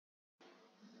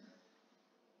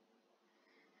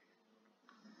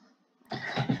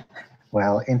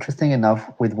Well, interesting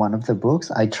enough, with one of the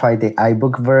books, I tried the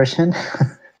iBook version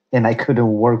and I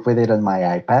couldn't work with it on my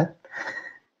iPad.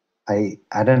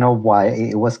 I don't know why.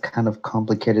 It was kind of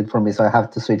complicated for me, so I have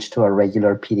to switch to a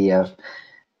regular PDF,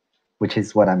 which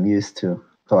is what I'm used to,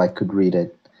 so I could read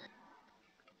it.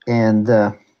 And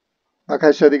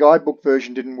Okay, so the iBook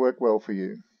version didn't work well for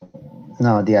you.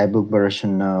 no, the iBook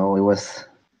version, no, it was.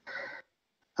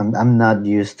 I'm not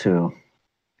used to.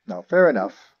 No, fair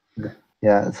enough.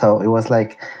 Yeah, so it was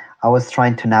like I was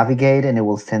trying to navigate, and it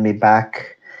will send me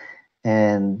back,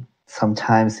 and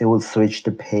sometimes it will switch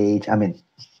the page. I mean,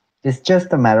 it's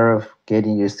just a matter of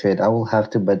getting used to it. I will have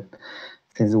to, but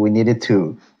since we needed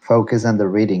to focus on the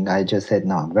reading, I just said,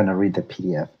 no, I'm going to read the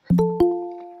PDF.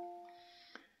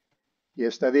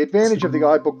 Yes, now the advantage of the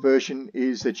iBook version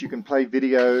is that you can play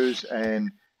videos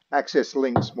and access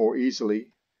links more easily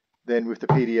than with the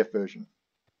PDF version.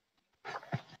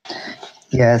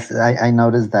 Yes, I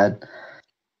noticed that.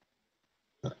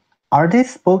 Are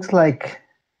these books like,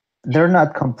 they're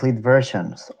not complete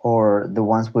versions, or the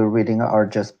ones we're reading are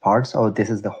just parts, or this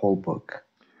is the whole book?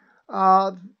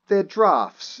 Uh, they're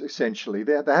drafts, essentially.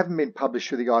 They haven't been published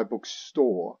through the iBook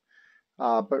store,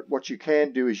 but what you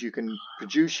can do is you can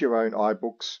produce your own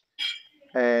iBooks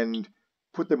and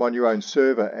put them on your own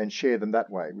server and share them that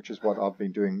way, which is what I've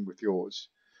been doing with yours.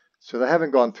 So they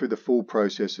haven't gone through the full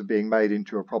process of being made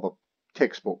into a proper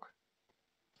textbook.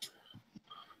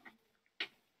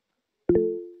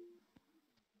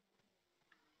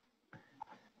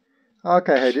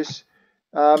 Okay, Hadis.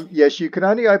 Yes, you can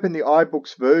only open the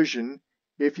iBooks version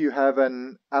if you have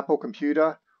an Apple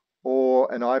computer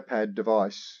or an iPad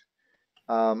device.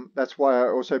 That's why I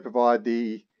also provide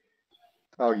the.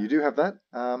 Oh, you do have that?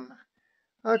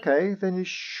 Okay, then you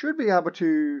should be able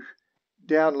to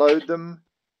download them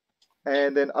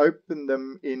and then open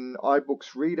them in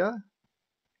iBooks Reader.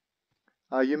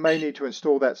 You may need to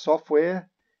install that software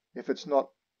if it's not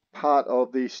part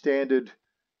of the standard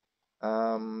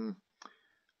um,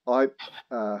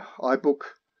 iBook,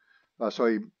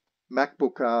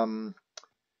 MacBook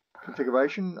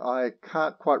configuration. I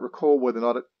can't quite recall whether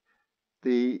or not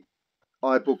the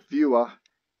iBook viewer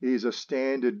is a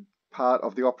standard part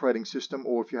of the operating system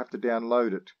or if you have to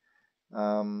download it.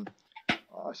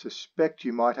 I suspect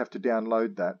you might have to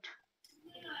download that.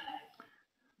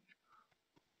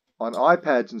 On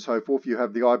iPads and so forth, you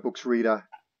have the iBooks Reader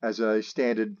as a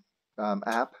standard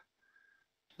app,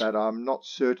 but I'm not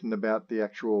certain about the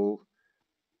actual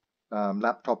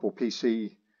laptop or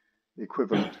PC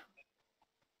equivalent.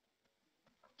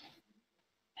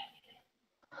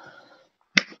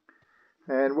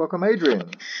 And welcome, Adrian.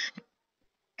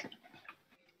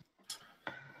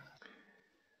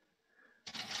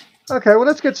 Okay, well,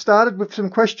 let's get started with some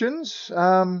questions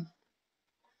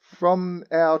from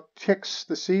our text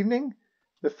this evening.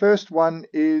 The first one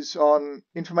is on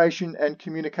information and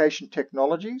communication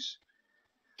technologies.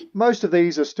 Most of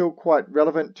these are still quite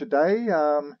relevant today.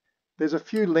 There's a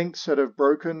few links that have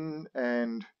broken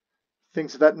and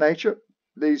things of that nature.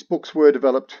 These books were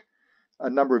developed a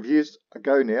number of years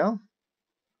ago now.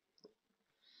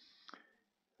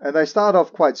 And they start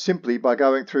off quite simply by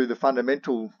going through the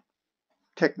fundamental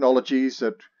technologies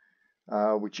that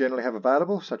we generally have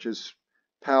available, such as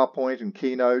PowerPoint and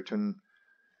Keynote and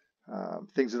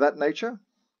things of that nature.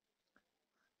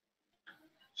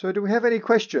 So do we have any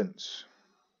questions?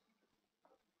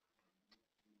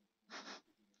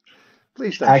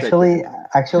 Please don't shake your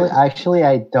head. Actually,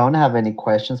 I don't have any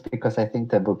questions because I think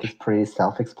the book is pretty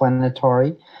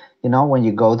self-explanatory. You know, when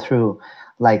you go through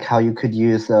like how you could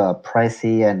use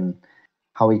Prezi and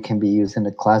how it can be used in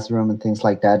the classroom and things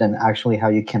like that, and actually how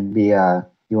you can be a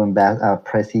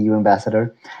Prezi U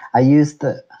ambassador. I used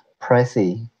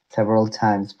Prezi several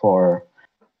times for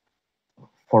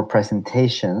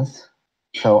presentations,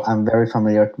 so I'm very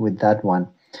familiar with that one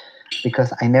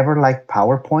because I never liked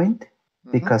PowerPoint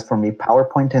because for me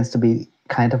PowerPoint tends to be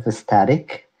kind of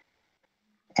static,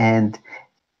 and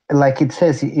like it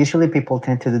says, usually people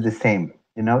tend to do the same,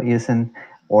 you know, using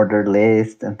order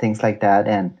lists and things like that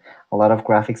and a lot of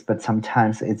graphics, but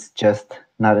sometimes it's just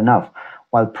not enough.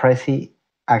 While Prezi,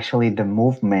 actually the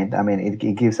movement, I mean,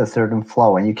 it gives a certain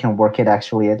flow and you can work it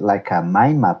actually at like a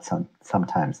mind map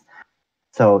sometimes.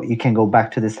 So you can go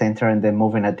back to the center and then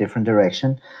move in a different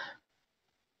direction.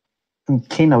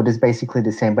 Keynote is basically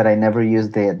the same, but I never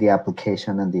used the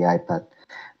application on the iPad.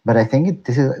 But I think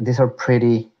these are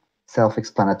pretty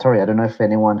self-explanatory. I don't know if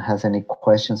anyone has any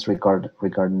questions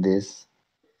regarding this.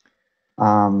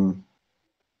 I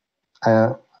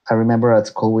remember at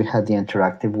school we had the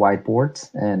interactive whiteboards,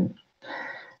 and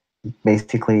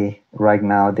basically right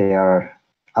now they are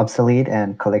obsolete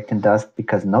and collecting dust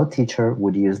because no teacher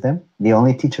would use them. The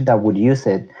only teacher that would use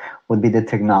it would be the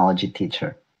technology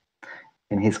teacher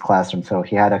in his classroom. So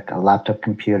he had a laptop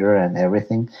computer and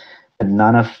everything, but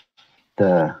none of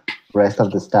the rest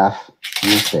of the staff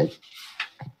used it.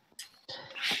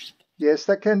 Yes,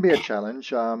 that can be a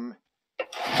challenge.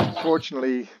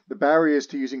 Unfortunately, the barriers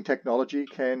to using technology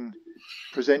can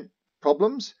present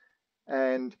problems,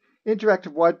 and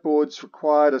interactive whiteboards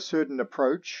required a certain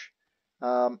approach.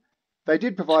 They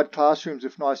did provide classrooms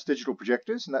with nice digital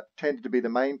projectors, and that tended to be the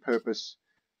main purpose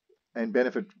and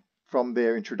benefit from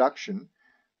their introduction.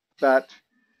 But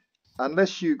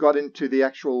unless you got into the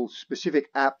actual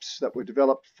specific apps that were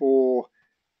developed for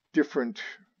different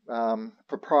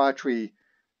proprietary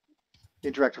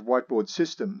interactive whiteboard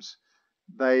systems,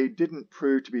 they didn't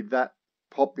prove to be that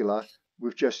popular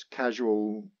with just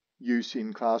casual use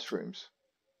in classrooms.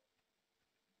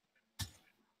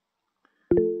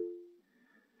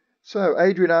 So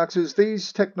Adrian asks,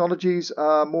 these technologies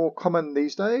are more common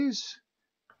these days.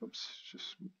 Oops,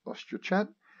 just lost your chat.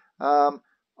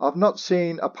 I've not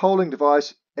seen a polling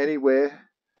device anywhere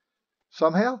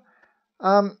somehow.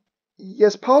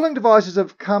 Yes, polling devices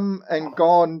have come and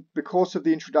gone because of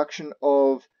the introduction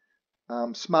of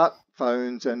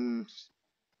smartphones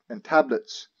and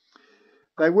tablets.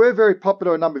 They were very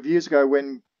popular a number of years ago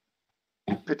when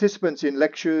participants in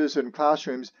lectures and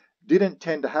classrooms didn't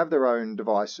tend to have their own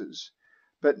devices.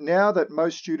 But now that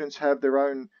most students have their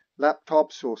own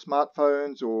laptops or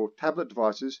smartphones or tablet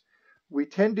devices, we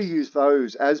tend to use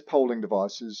those as polling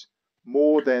devices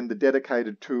more than the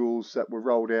dedicated tools that were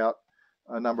rolled out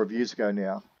a number of years ago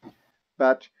now.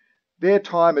 But their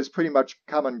time has pretty much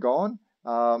come and gone.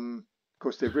 Of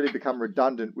course, they've really become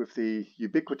redundant with the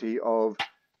ubiquity of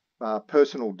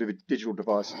personal digital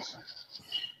devices.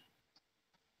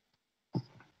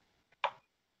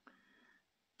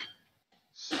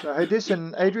 So, Hadis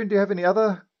and Adrian, do you have any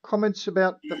other comments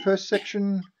about the first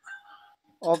section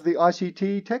of the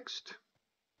ICT text?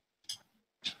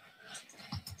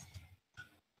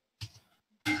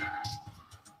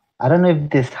 I don't know if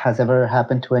this has ever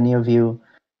happened to any of you,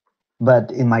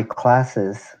 but in my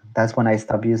classes, that's when I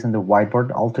stopped using the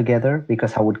whiteboard altogether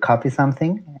because I would copy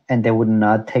something and they would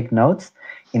not take notes.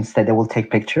 Instead, they will take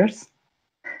pictures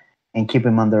and keep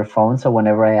them on their phone. So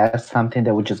whenever I asked something,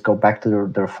 they would just go back to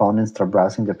their phone and start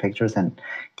browsing the pictures and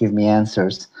give me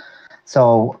answers.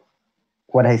 So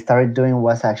what I started doing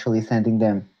was actually sending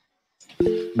them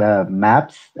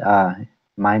maps,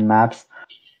 mind maps,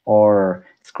 or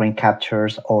screen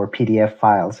captures or PDF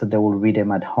files, so they will read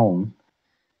them at home,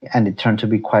 and it turned to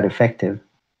be quite effective.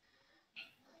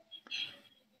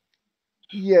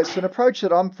 Yes, an approach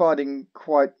that I'm finding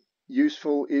quite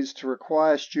useful is to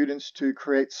require students to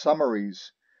create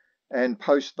summaries and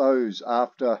post those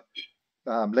after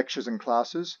lectures and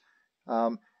classes.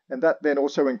 And that then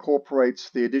also incorporates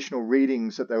the additional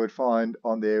readings that they would find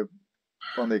on their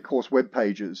course web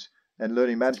pages and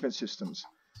learning management systems.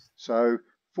 So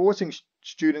forcing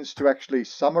students to actually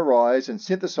summarize and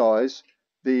synthesize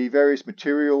the various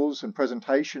materials and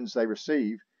presentations they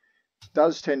receive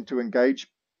does tend to engage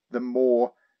them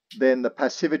more than the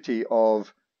passivity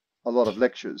of a lot of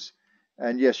lectures.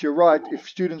 And yes, you're right, if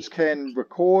students can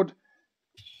record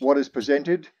what is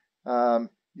presented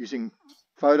using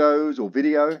photos or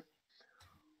video,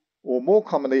 or more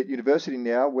commonly at university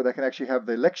now, where they can actually have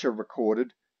their lecture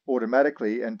recorded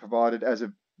automatically and provided as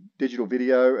a digital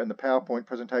video and the PowerPoint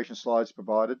presentation slides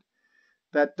provided,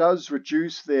 that does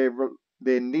reduce their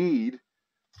need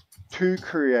to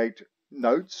create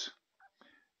notes.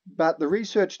 But the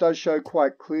research does show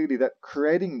quite clearly that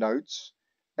creating notes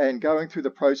and going through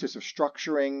the process of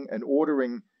structuring and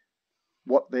ordering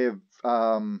what they've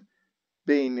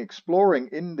been exploring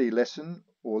in the lesson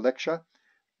or lecture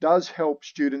does help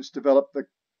students develop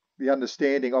the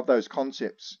understanding of those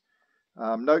concepts.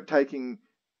 Note-taking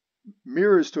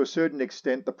mirrors to a certain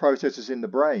extent the processes in the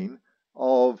brain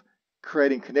of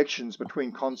creating connections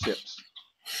between concepts.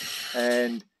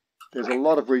 And there's a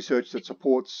lot of research that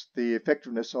supports the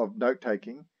effectiveness of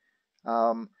note-taking.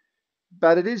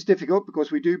 But it is difficult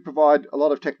because we do provide a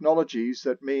lot of technologies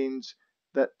that means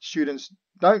that students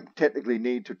don't technically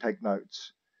need to take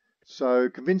notes. So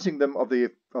convincing them of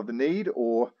the need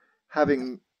or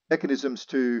having mechanisms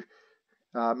to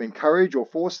encourage or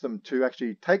force them to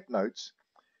actually take notes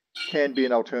can be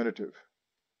an alternative.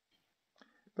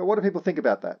 But what do people think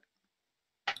about that?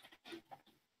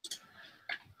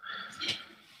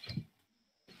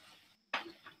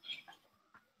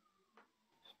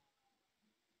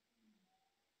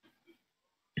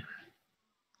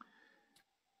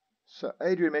 So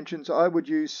Adrian mentions I would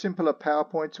use simpler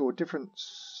PowerPoints or different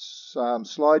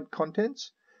slide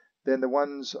contents. than the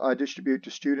ones I distribute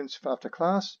to students after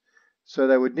class, so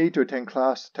they would need to attend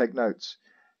class to take notes.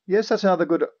 Yes, that's another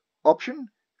good option.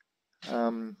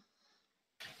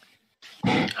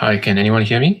 Hi, can anyone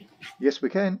hear me? Yes, we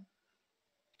can.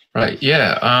 Right,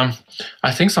 yeah.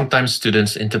 I think sometimes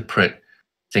students interpret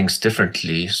things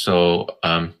differently. So,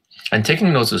 and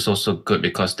taking notes is also good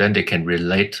because then they can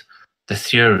relate the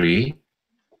theory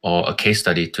or a case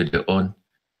study to their own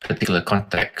particular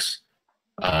context.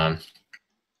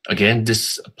 Again,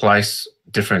 this applies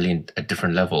differently at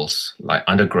different levels, like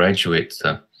undergraduates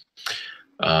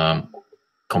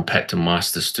compared to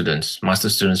master students. Master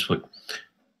students would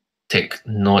take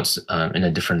notes in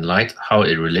a different light, how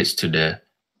it relates to their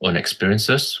own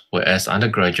experiences, whereas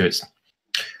undergraduates,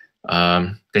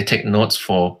 they take notes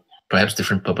for perhaps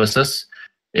different purposes.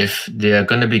 If they're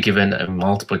going to be given a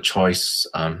multiple choice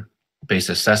based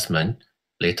assessment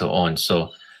later on,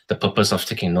 so the purpose of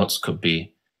taking notes could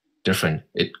be different.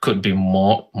 It could be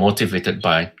more motivated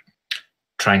by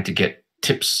trying to get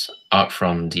tips out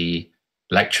from the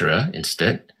lecturer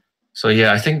instead. So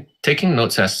yeah, I think taking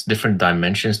notes has different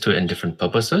dimensions to it and different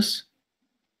purposes.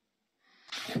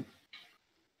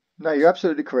 No, you're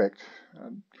absolutely correct.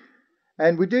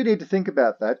 And we do need to think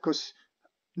about that because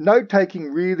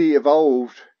note-taking really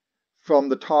evolved from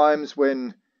the times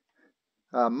when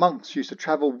monks used to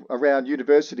travel around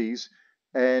universities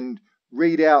and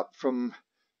read out from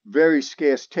very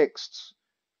scarce texts,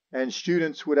 and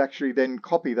students would actually then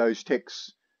copy those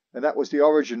texts, and that was the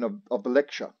origin of the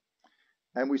lecture.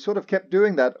 And we sort of kept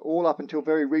doing that all up until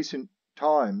very recent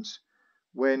times,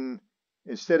 when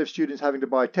instead of students having to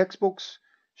buy textbooks,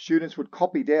 students would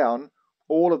copy down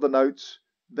all of the notes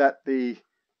that the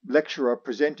lecturer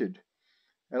presented.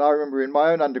 And I remember in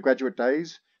my own undergraduate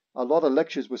days, a lot of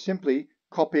lectures were simply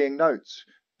copying notes.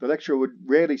 The lecturer would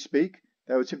rarely speak.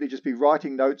 They would simply just be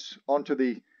writing notes onto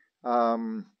the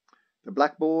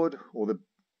blackboard or the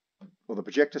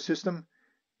projector system,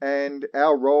 and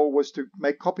our role was to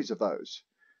make copies of those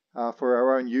for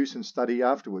our own use and study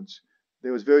afterwards.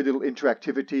 There was very little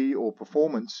interactivity or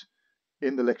performance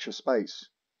in the lecture space.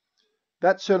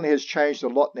 That certainly has changed a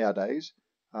lot nowadays,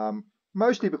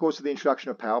 mostly because of the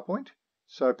introduction of PowerPoint.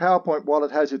 So PowerPoint, while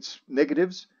it has its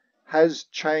negatives, has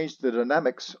changed the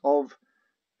dynamics of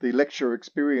the lecture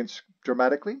experience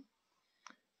dramatically.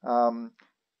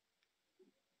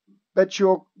 But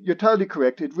you're totally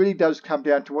correct. It really does come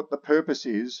down to what the purpose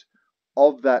is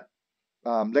of that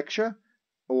lecture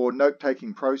or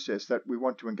note-taking process that we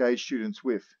want to engage students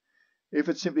with. If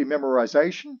it's simply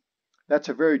memorization, that's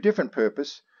a very different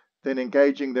purpose than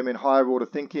engaging them in higher order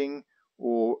thinking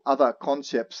or other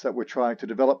concepts that we're trying to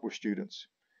develop with students.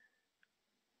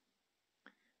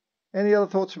 Any other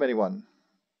thoughts from anyone?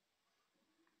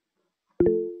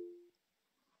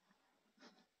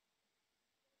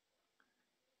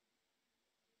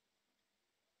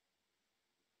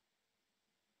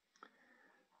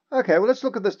 Okay, well, let's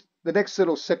look at the next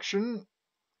little section.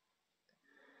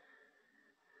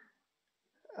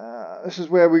 This is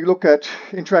where we look at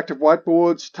interactive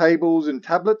whiteboards, tables, and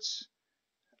tablets.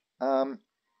 A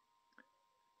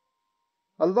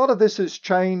lot of this has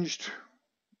changed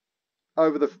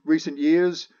over the recent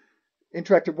years.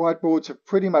 Interactive whiteboards have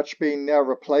pretty much been now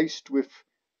replaced with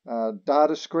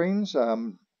data screens,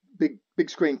 big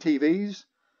screen TVs.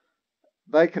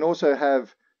 They can also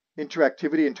have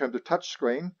interactivity in terms of touch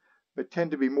screen, but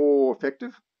tend to be more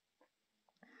effective.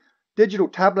 Digital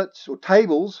tablets or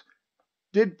tables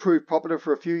did prove popular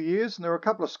for a few years, and there are a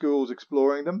couple of schools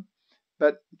exploring them,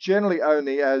 but generally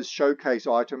only as showcase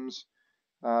items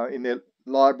in their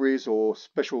libraries or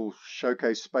special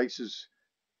showcase spaces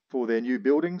for their new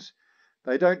buildings.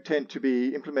 They don't tend to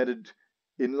be implemented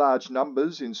in large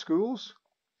numbers in schools,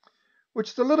 which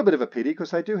is a little bit of a pity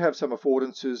because they do have some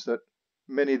affordances that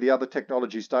many of the other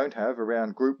technologies don't have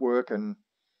around group work and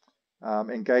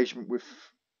engagement with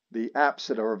the apps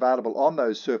that are available on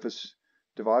those Surface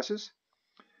devices.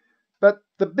 But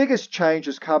the biggest change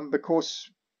has come because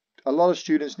a lot of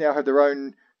students now have their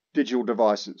own digital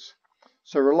devices.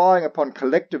 So relying upon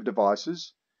collective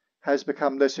devices has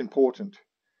become less important.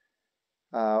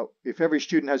 If every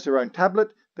student has their own tablet,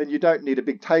 then you don't need a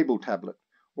big table tablet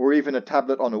or even a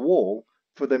tablet on a wall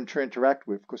for them to interact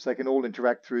with, because they can all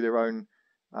interact through their own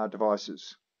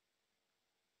devices.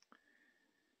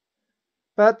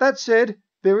 But that said,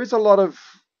 there is a lot of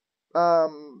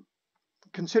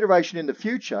consideration in the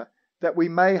future that we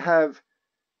may have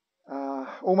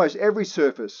almost every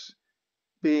surface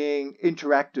being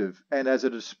interactive and as a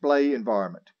display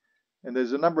environment. And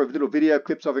there's a number of little video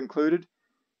clips I've included.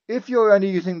 If you're only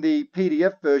using the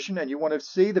PDF version and you want to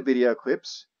see the video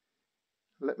clips,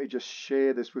 let me just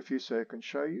share this with you so I can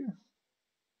show you.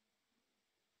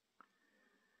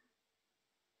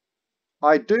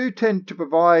 I do tend to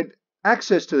provide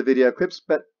access to the video clips,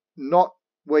 but not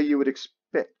where you would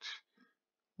expect.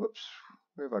 Whoops,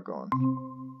 where have I gone?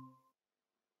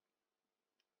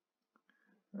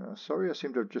 Sorry, I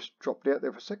seem to have just dropped out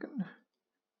there for a second.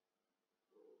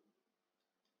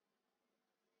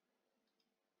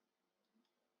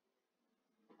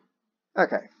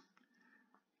 Okay.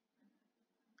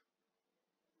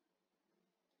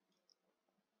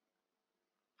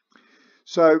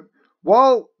 So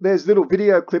while there's little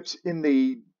video clips in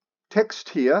the text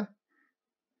here,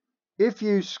 if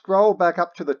you scroll back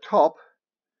up to the top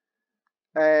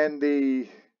and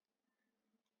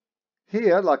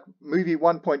here, like movie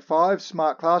 1.5,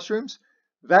 smart classrooms,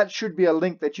 that should be a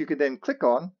link that you can then click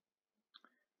on,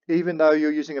 even though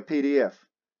you're using a PDF.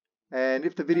 And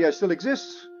if the video still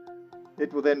exists,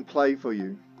 it will then play for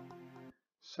you.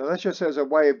 So that's just as a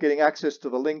way of getting access to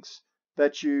the links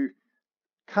that you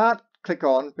can't click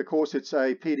on because it's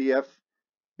a PDF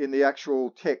in the actual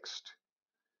text.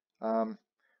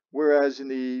 Whereas in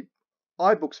the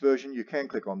iBooks version, you can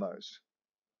click on those.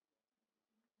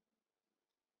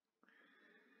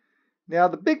 Now,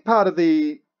 the big part of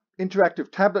the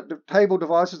interactive table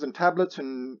devices and tablets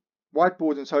and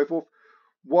whiteboards and so forth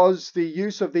was the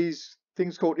use of these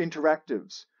things called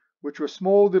interactives, which were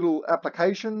small little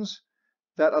applications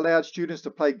that allowed students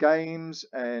to play games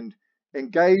and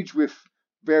engage with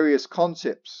various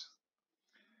concepts.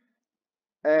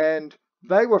 And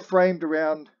they were framed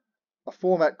around a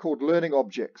format called learning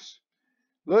objects.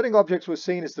 Learning objects were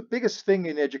seen as the biggest thing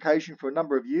in education for a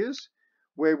number of years,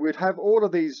 where we'd have all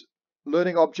of these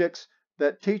learning objects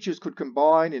that teachers could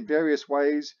combine in various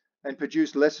ways and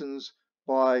produce lessons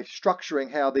by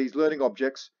structuring how these learning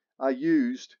objects are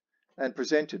used and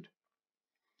presented.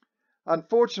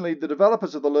 Unfortunately, the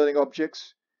developers of the learning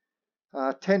objects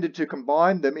tended to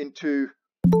combine them into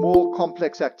more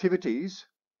complex activities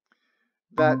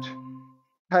that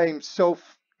became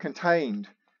self-contained,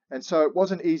 and so it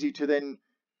wasn't easy to then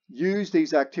use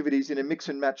these activities in a mix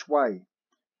and match way,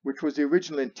 which was the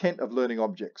original intent of learning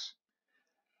objects.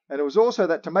 And it was also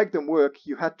that to make them work,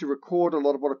 you had to record a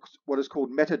lot of what is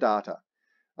called metadata,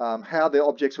 how the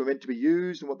objects were meant to be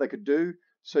used and what they could do,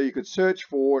 so you could search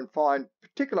for and find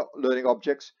particular learning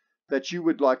objects that you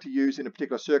would like to use in a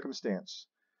particular circumstance.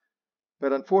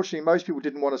 But unfortunately, most people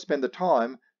didn't want to spend the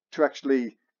time to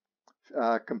actually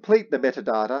complete the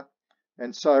metadata,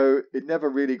 and so it never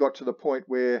really got to the point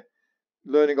where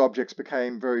learning objects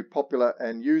became very popular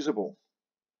and usable.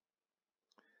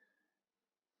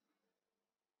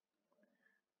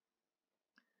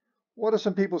 What are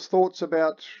some people's thoughts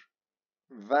about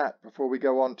that before we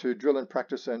go on to drill and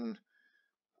practice and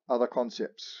other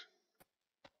concepts?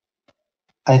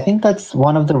 I think that's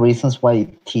one of the reasons why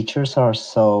teachers are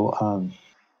so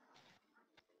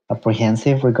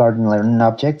apprehensive regarding learning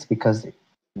objects, because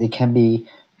they can be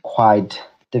quite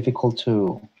difficult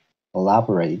to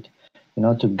elaborate,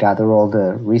 to gather all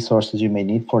the resources you may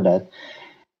need for that.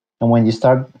 And when you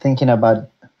start thinking about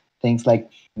things like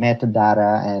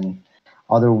metadata and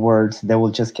other words, they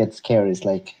will just get scary. It's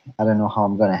like, I don't know how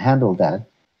I'm going to handle that.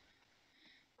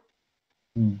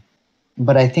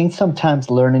 But I think sometimes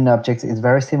learning objects is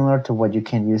very similar to what you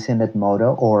can use in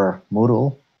Edmodo or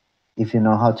Moodle if you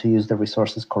know how to use the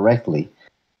resources correctly.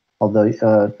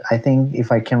 Although I think,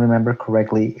 if I can remember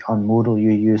correctly, on Moodle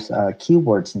you use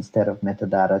keywords instead of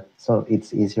metadata, so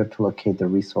it's easier to locate the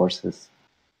resources.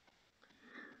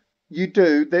 You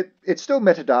do. It's still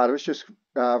metadata, it's just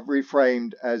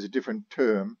reframed as a different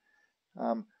term.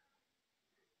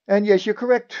 And yes, you're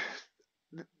correct.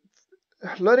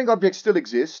 Learning objects still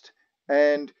exist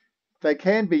and they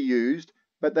can be used,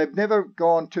 but they've never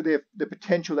gone to the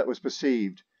potential that was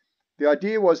perceived. The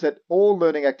idea was that all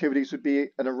learning activities would be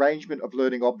an arrangement of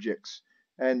learning objects,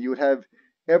 and you would have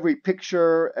every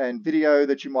picture and video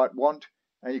that you might want,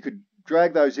 and you could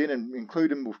drag those in and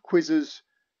include them with quizzes.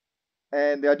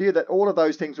 And the idea that all of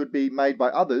those things would be made by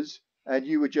others, and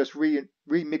you would just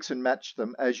remix and match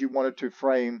them as you wanted to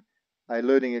frame a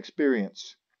learning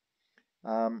experience.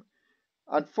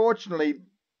 Unfortunately,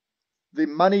 the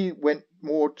money went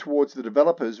more towards the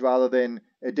developers rather than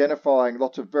identifying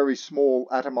lots of very small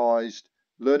atomized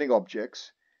learning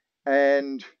objects.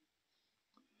 And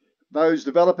those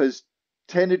developers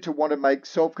tended to want to make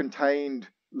self-contained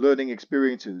learning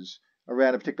experiences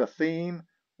around a particular theme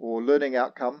or learning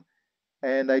outcome.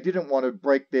 And they didn't want to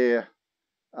break that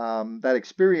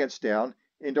experience down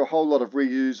into a whole lot of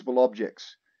reusable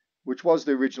objects, which was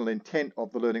the original intent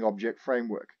of the learning object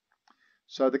framework.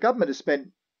 So the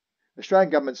Australian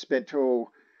government spent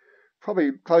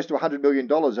probably close to $100 million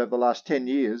over the last 10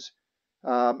 years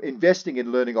investing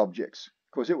in learning objects,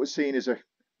 because it was seen as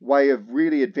way of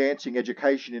really advancing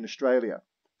education in Australia.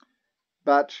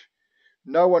 But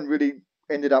no one really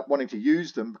ended up wanting to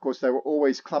use them because they were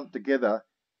always clumped together,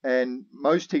 and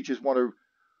most teachers want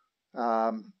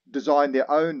to design their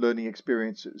own learning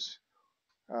experiences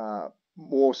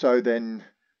more so than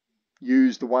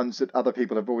use the ones that other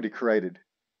people have already created.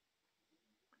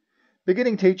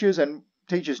 Beginning teachers and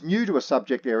teachers new to a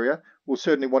subject area will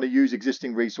certainly want to use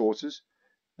existing resources,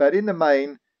 but in the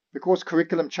main, because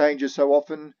curriculum changes so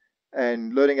often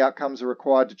and learning outcomes are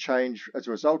required to change as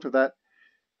a result of that,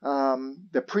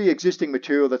 the pre-existing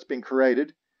material that's been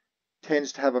created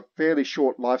tends to have a fairly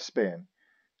short lifespan.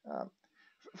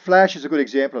 Flash is a good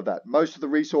example of that. Most of the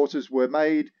resources were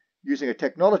made using a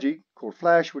technology called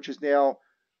Flash, which is now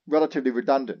relatively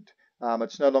redundant.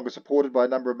 It's no longer supported by a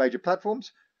number of major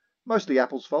platforms, mostly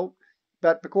Apple's fault,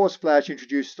 but because Flash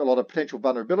introduced a lot of potential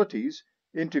vulnerabilities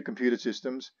into computer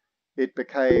systems, it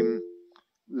became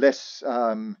less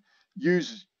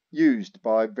used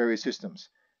by various systems.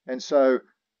 And so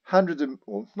hundreds of,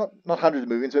 or not hundreds of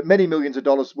millions, but many millions of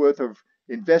dollars worth of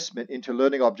investment into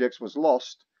learning objects was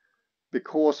lost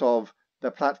because of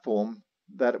the platform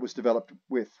that it was developed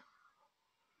with.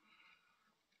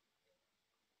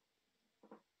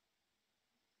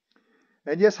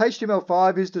 And yes,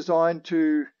 HTML5 is designed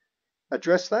to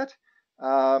address that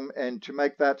and to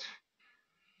make that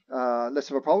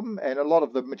less of a problem. And a lot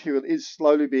of the material is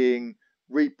slowly being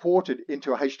reported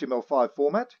into a HTML5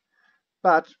 format,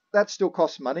 but that still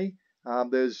costs money.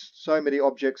 There's so many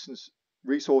objects and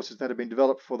resources that have been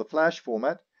developed for the Flash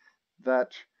format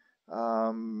that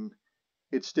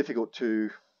it's difficult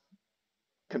to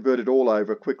convert it all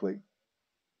over quickly.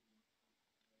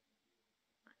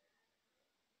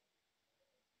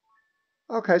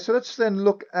 Okay, so let's then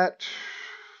look at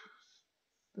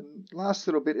the last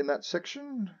little bit in that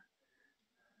section.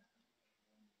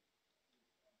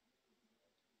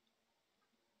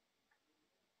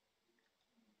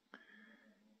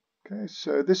 Okay,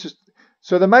 so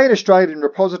the main Australian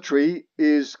repository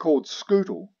is called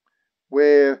Scootle,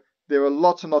 where there are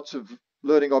lots and lots of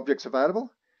learning objects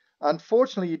available.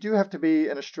 Unfortunately, you do have to be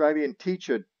an Australian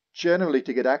teacher generally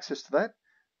to get access to that.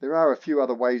 There are a few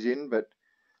other ways in, but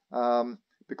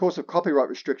because of copyright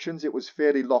restrictions, it was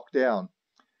fairly locked down.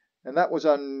 And that was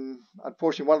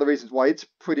unfortunately one of the reasons why it's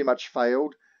pretty much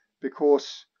failed,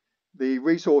 because the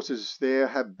resources there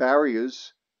have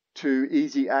barriers to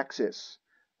easy access.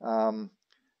 And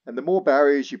the more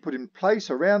barriers you put in place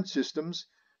around systems,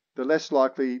 the less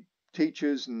likely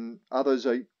teachers and others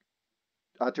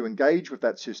are to engage with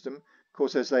that system. Of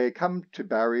course, as they come to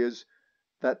barriers,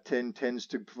 that tends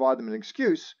to provide them an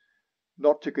excuse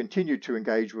not to continue to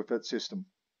engage with that system.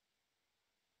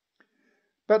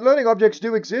 But learning objects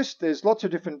do exist. There's lots of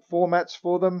different formats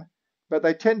for them, but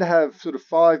they tend to have sort of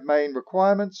 5 main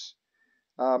requirements.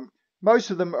 Most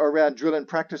of them are around drill and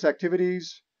practice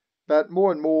activities, but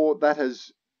more and more that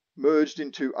has merged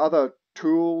into other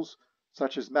tools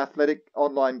such as mathematic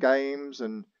online games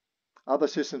and other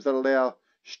systems that allow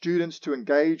students to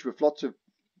engage with lots of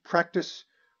practice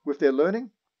with their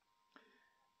learning.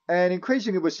 And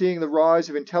increasingly, we're seeing the rise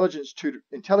of intelligent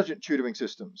tutoring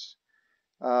systems.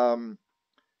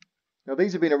 Now,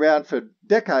 these have been around for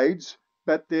decades,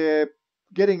 but they're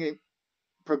getting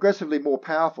progressively more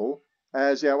powerful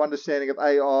as our understanding of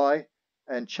AI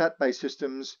and chat-based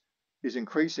systems is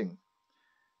increasing.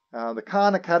 The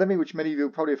Khan Academy, which many of you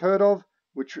probably have heard of,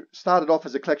 which started off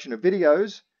as a collection of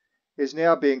videos, is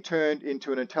now being turned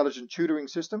into an intelligent tutoring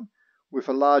system with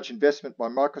a large investment by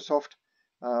Microsoft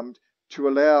to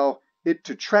allow it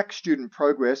to track student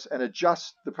progress and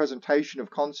adjust the presentation of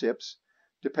concepts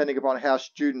depending upon how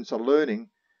students are learning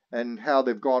and how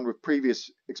they've gone with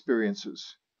previous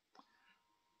experiences.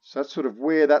 So that's sort of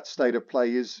where that state of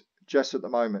play is just at the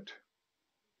moment.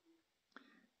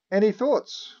 Any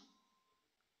thoughts?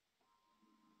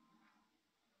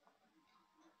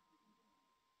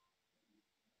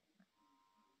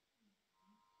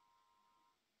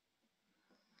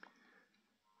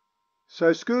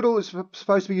 So Scootle is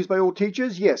supposed to be used by all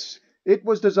teachers? Yes. It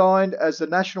was designed as the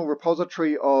national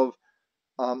repository of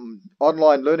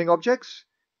online learning objects,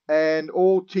 and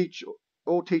all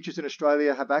teachers in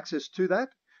Australia have access to that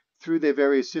through their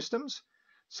various systems.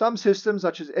 Some systems,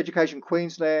 such as Education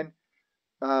Queensland,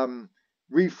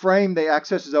 reframe their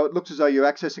access as though it looks as though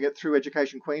you're accessing it through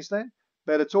Education Queensland,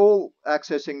 but it's all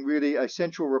accessing really a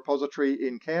central repository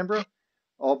in Canberra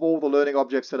of all the learning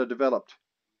objects that are developed.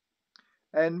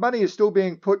 And money is still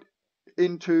being put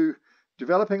into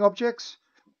developing objects,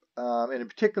 and in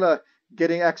particular,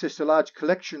 getting access to large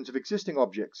collections of existing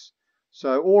objects.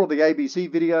 So all of the ABC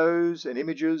videos and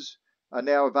images are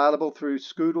now available through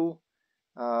Scootle,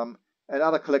 and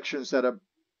other collections that are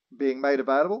being made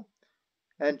available.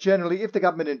 And generally, if the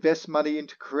government invests money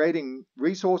into creating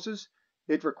resources,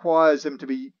 it requires them to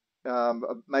be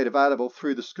made available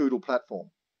through the Scoodle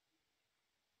platform.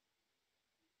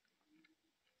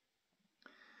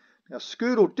 Now,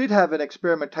 Scoodle did have an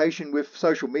experimentation with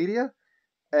social media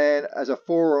and as a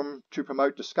forum to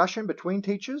promote discussion between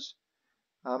teachers.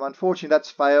 Unfortunately,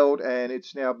 that's failed and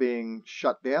it's now being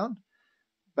shut down.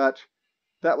 But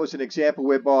that was an example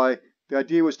whereby the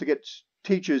idea was to get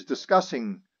teachers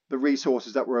discussing the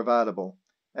resources that were available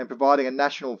and providing a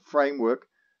national framework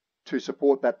to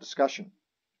support that discussion.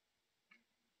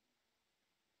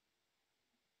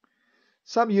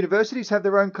 Some universities have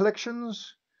their own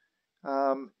collections.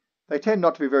 They tend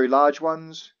not to be very large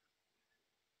ones.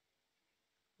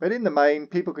 But in the main,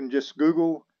 people can just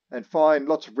Google and find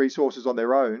lots of resources on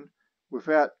their own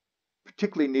without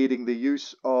particularly needing the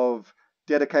use of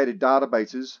dedicated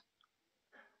databases.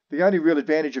 The only real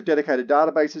advantage of dedicated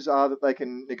databases are that they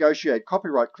can negotiate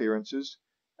copyright clearances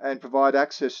and provide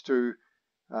access to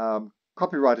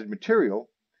copyrighted material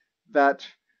that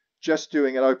just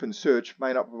doing an open search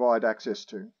may not provide access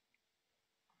to.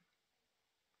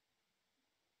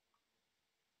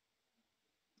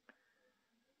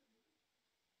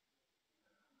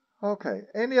 Okay,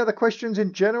 any other questions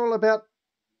in general about,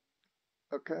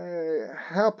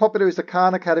 how popular is the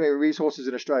Khan Academy of Resources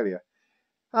in Australia?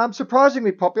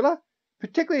 Surprisingly popular,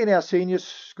 particularly in our senior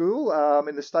school,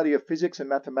 in the study of physics and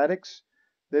mathematics.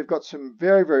 They've got some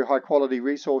very, very high quality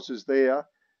resources there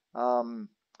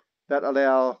that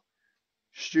allow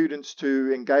students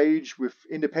to engage with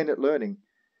independent learning.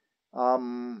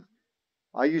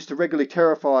 I used to regularly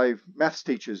terrify maths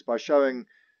teachers by showing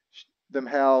them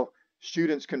how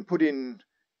students can put in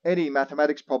any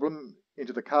mathematics problem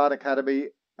into the Khan Academy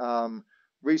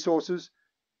resources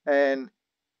and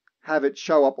have it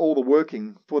show up all the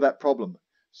working for that problem.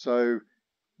 So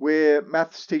where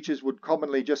maths teachers would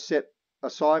commonly just set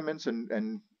assignments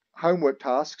and homework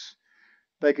tasks,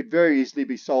 they could very easily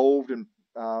be solved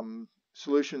and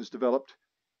solutions developed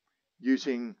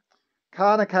using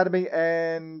Khan Academy,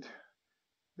 and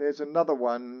there's another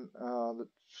one that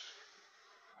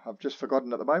I've just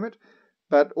forgotten at the moment,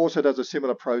 but also does a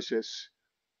similar process.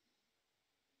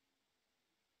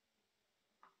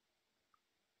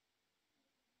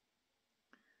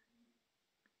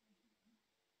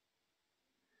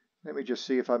 Let me just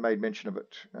see if I made mention of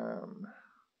it.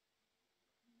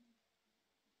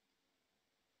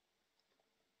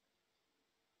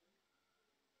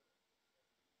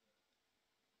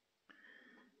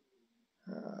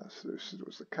 So this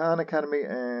was the Khan Academy,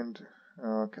 and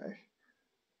okay.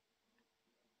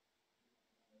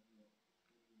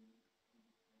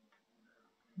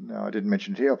 No, I didn't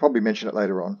mention it here. I'll probably mention it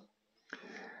later on.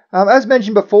 As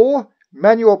mentioned before,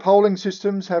 manual polling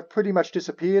systems have pretty much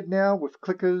disappeared now with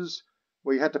clickers.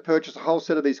 We had to purchase a whole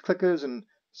set of these clickers and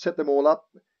set them all up,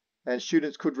 and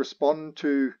students could respond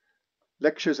to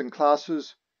lectures and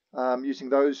classes using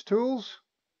those tools.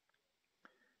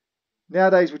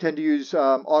 Nowadays we tend to use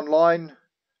online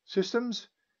systems.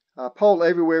 Poll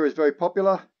Everywhere is very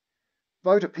popular.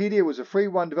 Votopedia was a free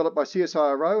one developed by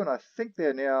CSIRO, and I think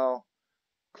they're now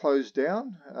closed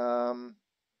down.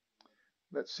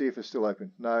 Let's see if it's still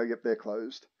open. No, yep, they're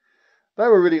closed. They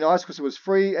were really nice because it was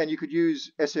free and you could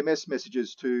use SMS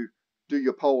messages to do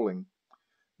your polling.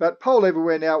 But Poll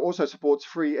Everywhere now also supports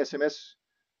free SMS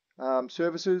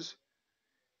services.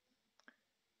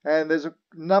 And there's a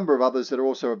number of others that are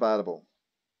also available.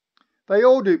 They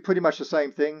all do pretty much the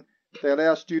same thing. They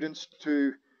allow students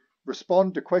to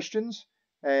respond to questions,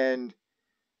 and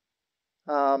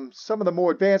some of the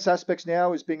more advanced aspects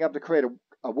now is being able to create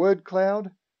a word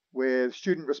cloud where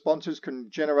student responses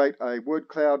can generate a word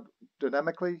cloud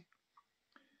dynamically.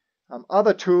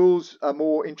 Other tools are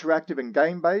more interactive and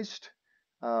game-based,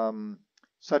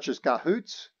 such as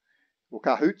Kahoot.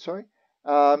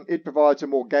 It provides a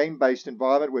more game-based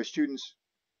environment where students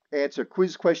answer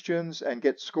quiz questions and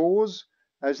get scores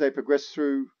as they progress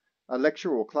through a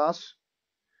lecture or class.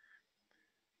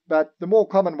 But the more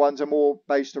common ones are more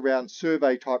based around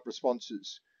survey-type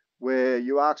responses, where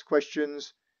you ask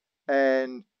questions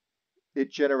and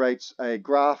it generates a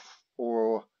graph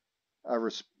or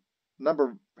a number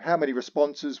of how many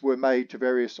responses were made to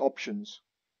various options.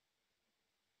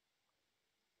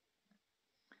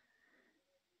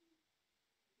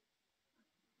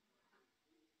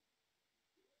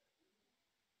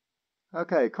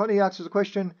 Okay, Connie asks a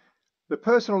question. The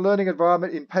personal learning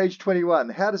environment in page 21,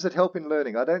 how does it help in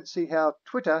learning? I don't see how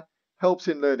Twitter helps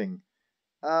in learning.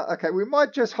 Okay, we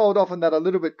might just hold off on that a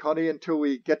little bit, Connie, until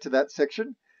we get to that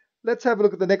section. Let's have a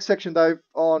look at the next section, though,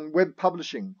 on web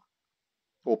publishing.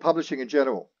 or publishing in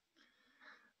general.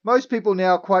 Most people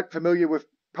now are quite familiar with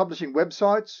publishing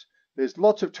websites. There's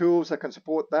lots of tools that can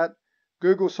support that.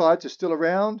 Google Sites is still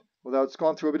around, although it's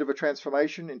gone through a bit of a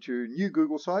transformation into new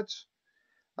Google Sites.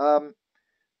 But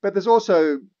there's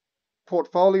also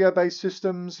portfolio-based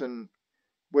systems and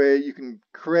where you can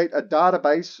create a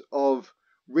database of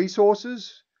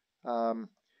resources.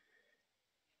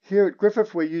 Here at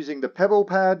Griffith, we're using the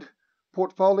PebblePad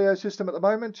portfolio system at the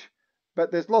moment,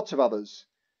 but there's lots of others.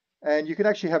 And you can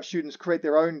actually have students create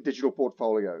their own digital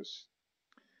portfolios.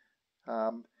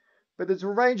 But there's a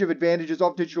range of advantages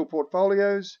of digital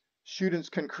portfolios. Students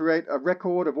can create a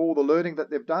record of all the learning that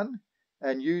they've done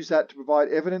and use that to provide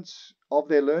evidence of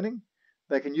their learning.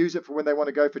 They can use it for when they want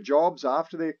to go for jobs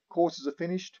after their courses are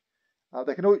finished.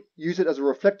 They can use it as a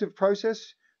reflective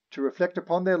process to reflect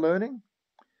upon their learning,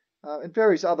 and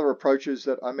various other approaches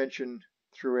that I mentioned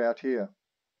throughout here.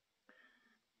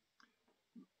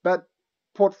 But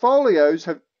portfolios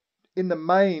have, in the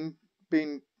main,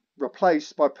 been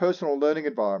replaced by personal learning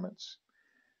environments.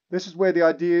 This is where the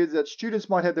idea that students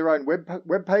might have their own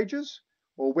web pages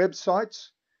or websites,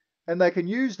 and they can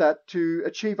use that to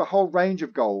achieve a whole range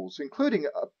of goals, including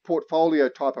a portfolio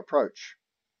type approach.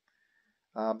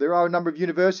 There are a number of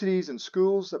universities and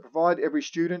schools that provide every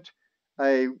student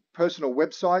a personal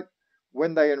website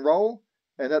when they enroll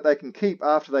and that they can keep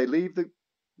after they leave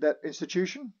that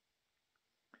institution.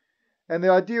 And the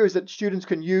idea is that students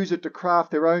can use it to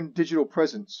craft their own digital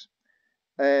presence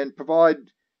and provide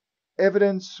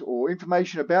evidence or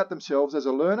information about themselves as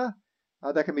a learner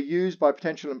that can be used by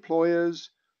potential employers,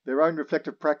 their own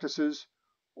reflective practices,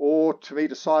 or to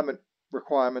meet assignment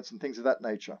requirements and things of that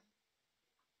nature.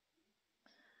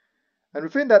 And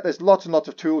within that, there's lots and lots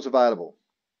of tools available.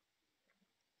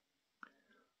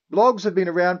 Blogs have been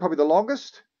around probably the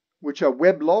longest, which are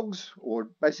web logs, or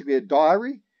basically a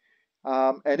diary.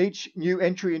 And each new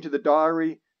entry into the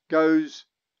diary goes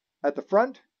at the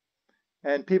front,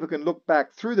 and people can look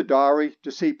back through the diary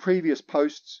to see previous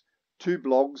posts to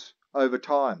blogs over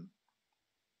time.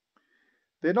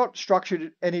 They're not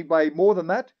structured any way more than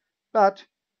that, but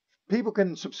people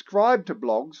can subscribe to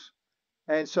blogs,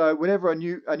 and so whenever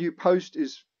a new post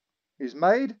is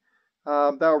made,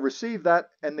 they'll receive that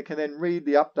and they can then read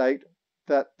the update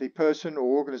that the person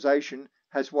or organization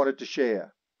has wanted to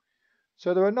share.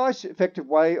 So they're a nice, effective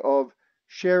way of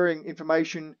sharing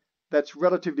information that's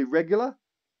relatively regular,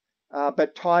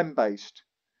 but time-based.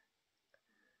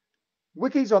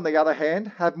 Wikis, on the other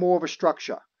hand, have more of a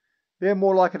structure. They're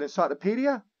more like an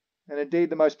encyclopedia, and indeed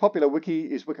the most popular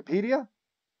wiki is Wikipedia.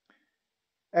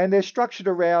 And they're structured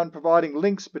around providing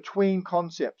links between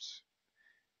concepts.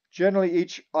 Generally,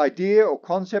 each idea or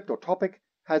concept or topic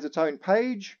has its own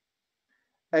page,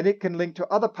 and it can link to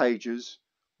other pages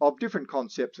of different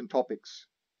concepts and topics.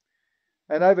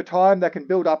 And over time, that can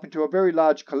build up into a very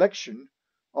large collection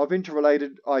of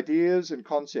interrelated ideas and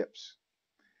concepts.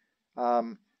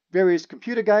 Various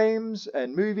computer games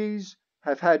and movies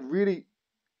have had really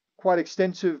quite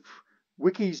extensive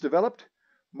wikis developed.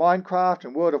 Minecraft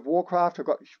and World of Warcraft have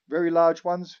got very large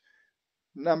ones,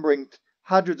 numbering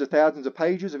hundreds of thousands of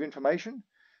pages of information.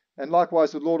 And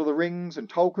likewise, the Lord of the Rings and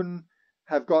Tolkien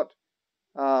have got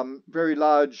very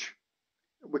large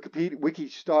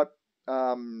wiki-type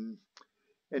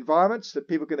environments that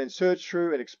people can then search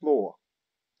through and explore.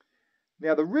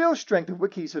 Now, the real strength of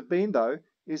wikis have been, though,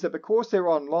 is that because they're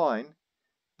online,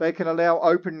 they can allow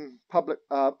open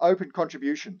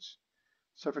contributions.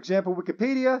 So, for example,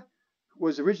 Wikipedia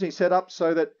was originally set up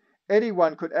so that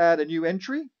anyone could add a new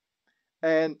entry,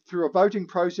 and through a voting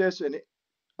process and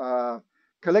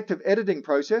collective editing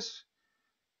process,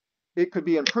 it could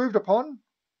be improved upon.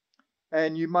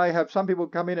 And you may have some people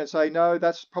come in and say, no,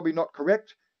 that's probably not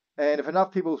correct. And if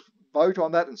enough people vote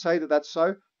on that and say that that's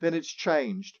so, then it's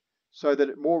changed so that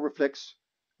it more reflects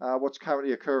what's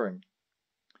currently occurring.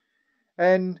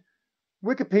 And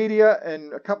Wikipedia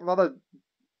and a couple of other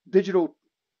digital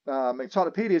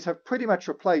encyclopedias have pretty much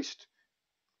replaced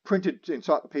printed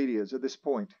encyclopedias at this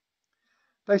point.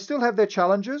 They still have their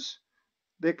challenges.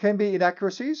 There can be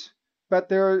inaccuracies, but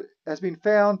there has been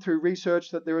found through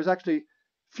research that there is actually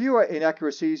fewer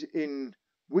inaccuracies in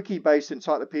wiki-based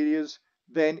encyclopedias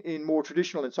than in more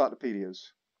traditional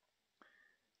encyclopedias.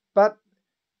 But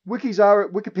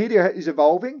Wikipedia is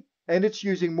evolving, and it's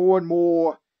using more and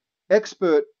more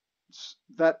experts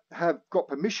that have got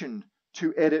permission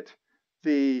to edit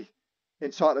the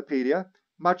encyclopedia,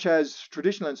 much as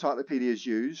traditional encyclopedias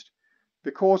used,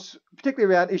 because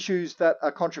particularly around issues that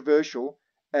are controversial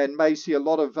and may see a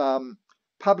lot of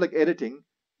public editing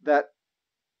that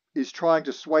is trying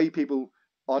to sway people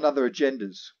on other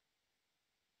agendas.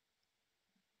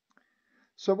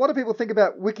 So what do people think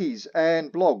about wikis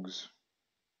and blogs?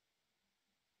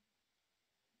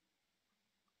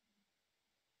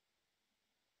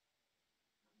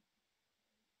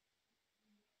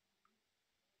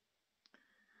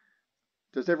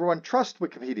 Does everyone trust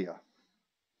Wikipedia?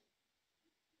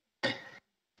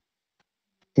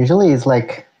 Usually it's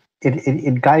like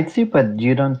it guides you, but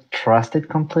you don't trust it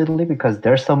completely because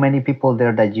there's so many people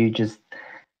there that you just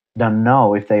don't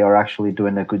know if they are actually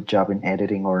doing a good job in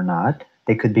editing or not.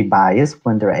 They could be biased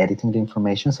when they're editing the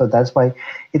information. So that's why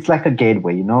it's like a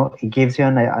gateway, you know, it gives you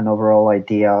an overall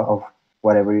idea of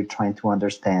whatever you're trying to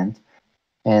understand,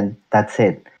 and that's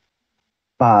it.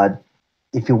 But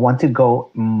if you want to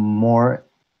go more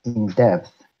in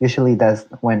depth, usually that's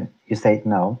when you say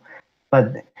no.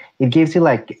 But it gives you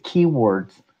like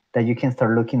keywords that you can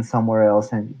start looking somewhere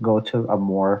else and go to a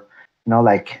more, you know,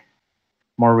 like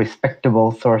more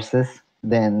respectable sources.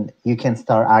 Then you can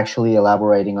start actually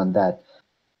elaborating on that.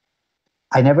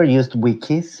 I never used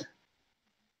wikis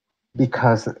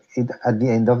because at the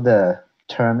end of the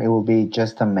term, it will be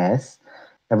just a mess.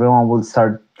 Everyone will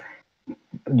start,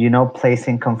 you know,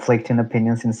 placing conflicting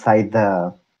opinions inside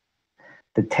the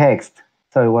text.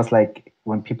 So it was like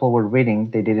when people were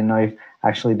reading, they didn't know if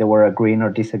actually they were agreeing or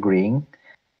disagreeing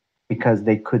because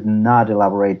they could not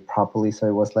elaborate properly. So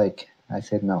it was like I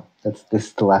said, no, this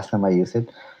is the last time I use it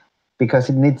because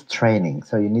it needs training.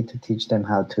 So you need to teach them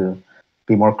how to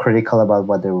be more critical about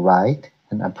what they write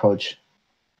and approach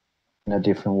in a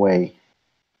different way.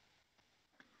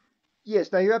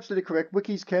 Yes, now you're absolutely correct.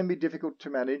 Wikis can be difficult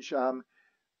to manage.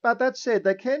 But that said,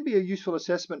 they can be a useful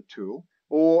assessment tool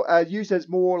or used as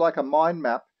more like a mind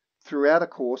map throughout a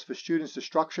course for students to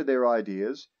structure their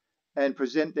ideas and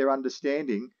present their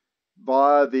understanding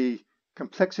via the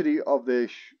complexity of the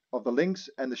links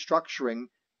and the structuring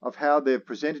of how they've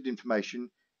presented information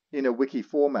in a wiki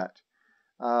format.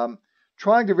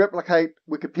 Trying to replicate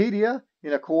Wikipedia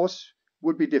in a course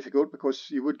would be difficult because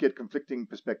you would get conflicting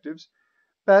perspectives,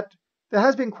 but there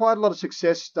has been quite a lot of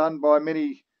success done by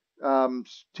many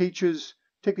teachers,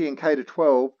 particularly in K to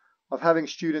 12, of having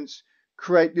students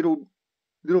create little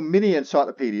mini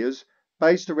encyclopedias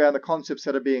based around the concepts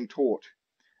that are being taught,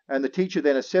 and the teacher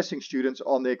then assessing students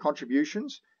on their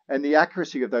contributions and the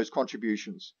accuracy of those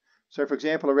contributions. So, for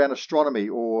example, around astronomy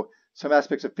or some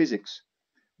aspects of physics,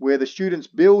 where the students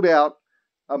build out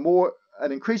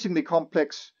an increasingly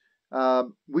complex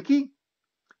wiki,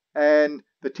 and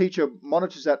the teacher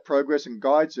monitors that progress and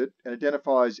guides it and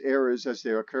identifies errors as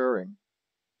they're occurring.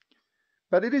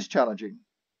 But it is challenging.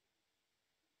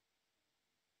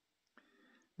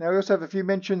 Now we also have a few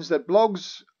mentions that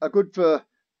blogs are good for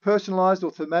personalized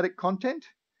or thematic content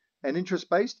and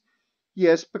interest-based.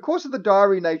 Yes, because of the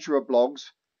diary nature of blogs,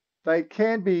 they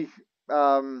can be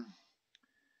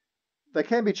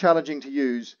challenging to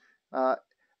use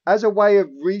as a way of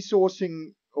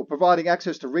resourcing or providing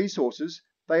access to resources.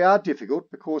 They are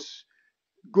difficult because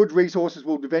good resources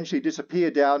will eventually disappear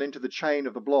down into the chain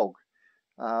of the blog,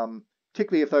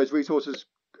 particularly if those resources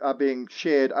are being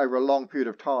shared over a long period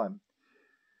of time.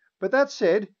 But that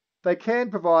said, they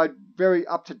can provide very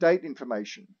up-to-date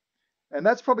information. And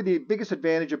that's probably the biggest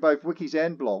advantage of both wikis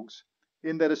and blogs,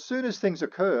 in that as soon as things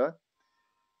occur,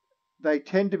 they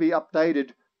tend to be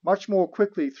updated much more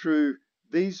quickly through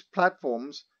these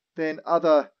platforms than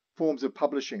other forms of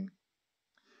publishing.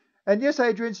 And yes,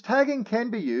 Adrian, tagging can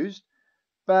be used,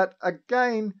 but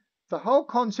again, the whole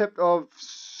concept of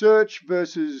search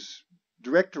versus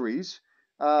directories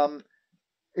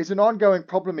is an ongoing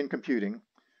problem in computing.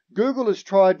 Google has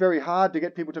tried very hard to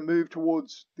get people to move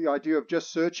towards the idea of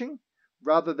just searching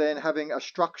rather than having a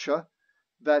structure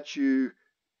that you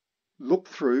look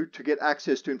through to get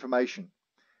access to information.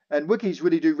 And wikis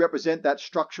really do represent that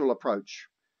structural approach,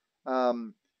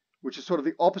 which is sort of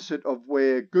the opposite of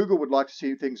where Google would like to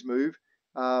see things move,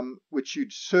 which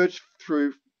you'd search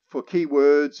through for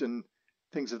keywords and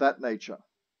things of that nature.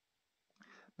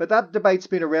 But that debate's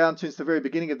been around since the very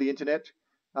beginning of the internet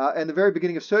and the very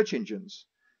beginning of search engines.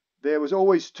 There was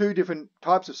always two different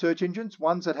types of search engines,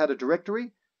 ones that had a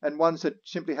directory and ones that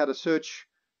simply had a search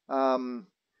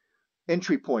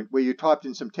entry point where you typed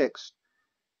in some text.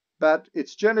 But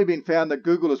it's generally been found that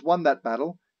Google has won that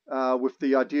battle with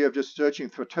the idea of just searching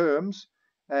for terms,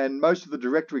 and most of the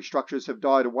directory structures have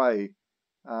died away.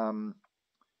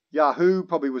 Yahoo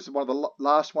probably was one of the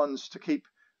last ones to keep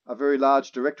a very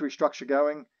large directory structure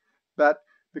going, but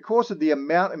because of the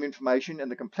amount of information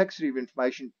and the complexity of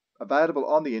information available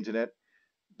on the internet,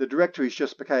 the directories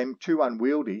just became too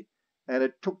unwieldy, and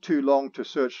it took too long to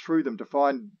search through them to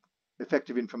find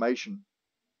effective information.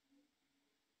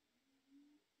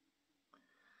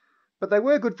 But they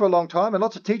were good for a long time, and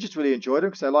lots of teachers really enjoyed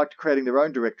them because they liked creating their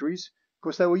own directories. Of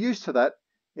course, they were used to that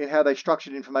in how they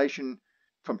structured information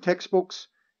from textbooks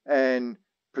and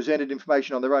presented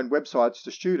information on their own websites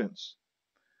to students.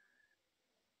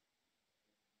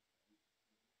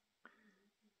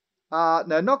 Now,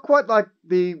 not quite like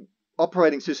the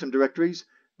operating system directories.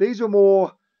 These were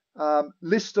more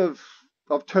list of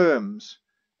terms.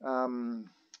 So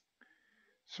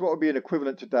what would be an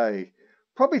equivalent today?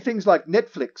 Probably things like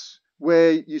Netflix,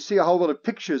 where you see a whole lot of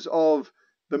pictures of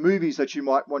the movies that you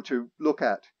might want to look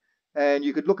at. And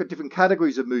you could look at different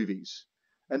categories of movies.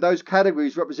 And those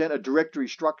categories represent a directory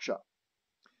structure.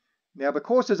 Now,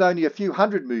 because there's only a few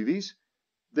hundred movies,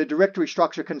 the directory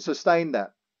structure can sustain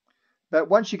that. But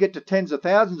once you get to tens of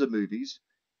thousands of movies,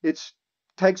 it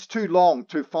takes too long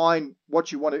to find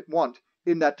what you want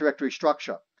in that directory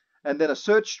structure. And then a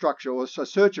search structure or a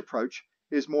search approach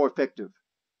is more effective.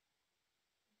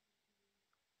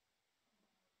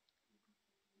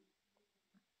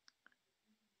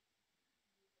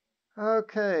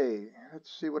 Okay,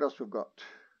 let's see what else we've got.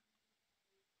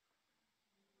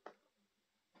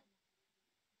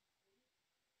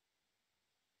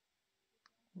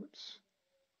 Whoops.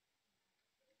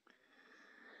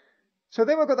 So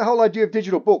then we've got the whole idea of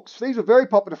digital books. These were very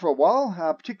popular for a while,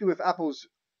 particularly with Apple's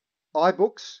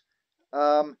iBooks.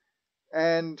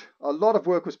 And a lot of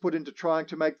work was put into trying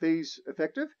to make these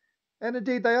effective. And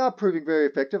indeed, they are proving very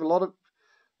effective. A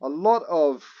lot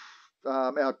of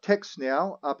our texts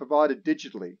now are provided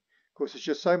digitally. Of course, it's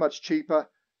just so much cheaper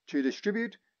to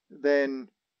distribute than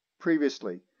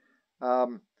previously.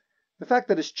 The fact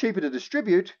that it's cheaper to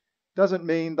distribute doesn't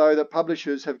mean, though, that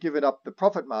publishers have given up the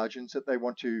profit margins that they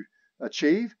want to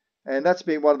achieve. And that's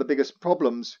been one of the biggest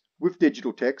problems with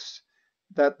digital texts,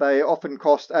 that they often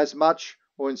cost as much,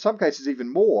 or in some cases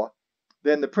even more,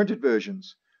 than the printed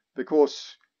versions,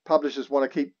 because publishers want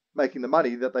to keep making the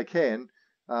money that they can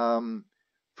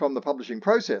from the publishing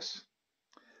process.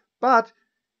 But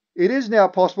it is now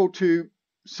possible to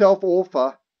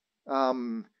self-author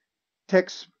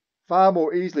texts far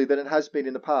more easily than it has been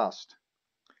in the past.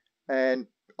 And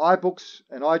iBooks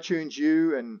and iTunes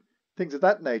U and things of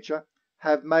that nature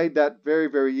have made that very,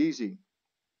 very easy.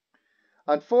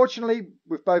 Unfortunately,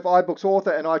 with both iBooks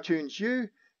Author and iTunes U,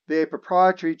 they're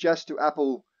proprietary just to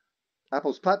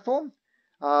Apple's platform,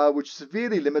 which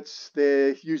severely limits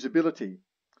their usability.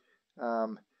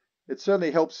 It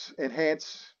certainly helps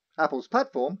enhance Apple's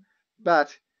platform,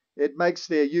 but it makes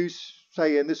their use,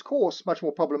 say in this course, much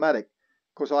more problematic,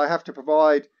 because I have to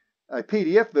provide a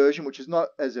PDF version, which is not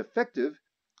as effective,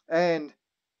 and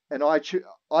an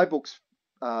iBooks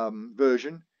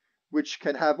version, which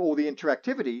can have all the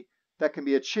interactivity that can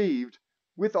be achieved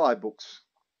with iBooks,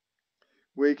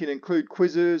 where you can include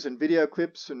quizzes and video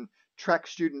clips and track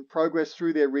student progress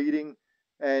through their reading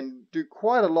and do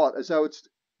quite a lot as though it's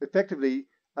effectively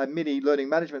a mini learning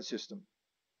management system.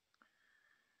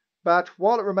 But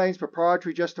while it remains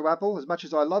proprietary just to Apple, as much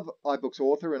as I love iBooks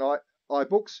Author and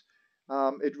iBooks,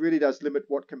 it really does limit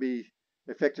what can be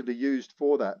effectively used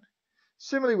for that.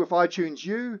 Similarly with iTunes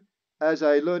U, as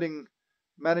a learning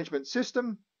management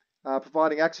system,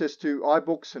 providing access to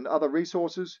iBooks and other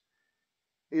resources,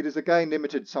 it is again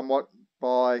limited somewhat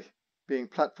by being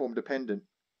platform dependent.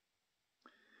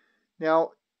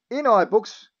 Now, in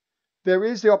iBooks, there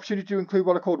is the opportunity to include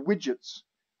what are called widgets,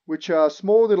 which are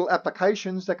small little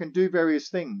applications that can do various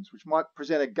things, which might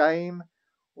present a game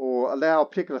or allow a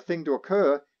particular thing to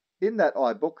occur in that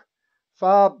iBook,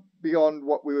 far beyond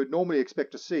what we would normally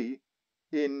expect to see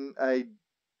in a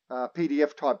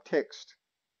PDF type text.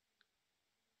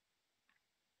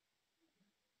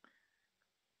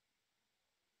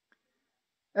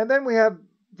 And then we have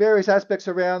various aspects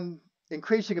around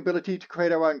increasing ability to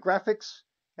create our own graphics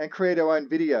and create our own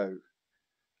video.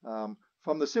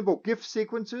 From the simple GIF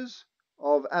sequences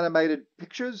of animated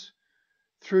pictures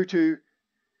through to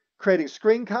creating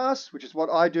screencasts, which is what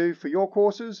I do for your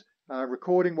courses,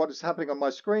 recording what is happening on my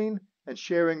screen and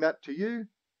sharing that to you,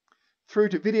 through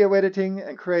to video editing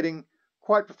and creating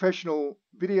quite professional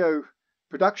video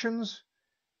productions,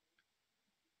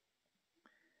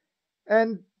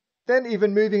 and then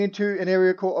even moving into an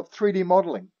area called 3D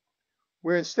modeling,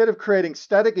 where instead of creating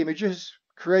static images,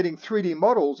 creating 3D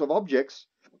models of objects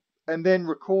and then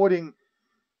recording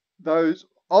those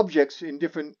objects in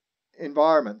different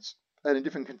environments and in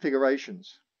different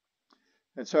configurations.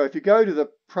 And so if you go to the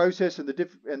process and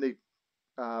the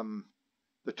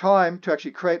time to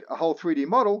actually create a whole 3D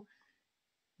model,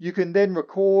 you can then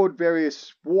record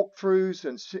various walkthroughs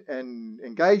and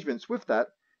engagements with that,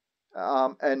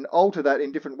 and alter that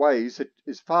in different ways. It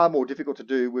is far more difficult to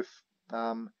do with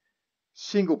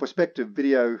single perspective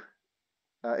video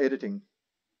editing.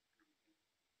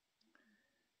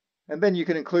 And then you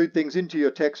can include things into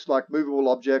your text like movable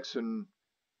objects and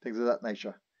things of that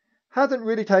nature. Hasn't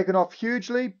really taken off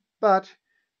hugely, but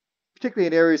particularly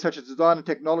in areas such as design and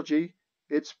technology,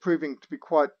 it's proving to be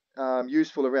quite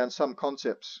useful around some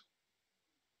concepts.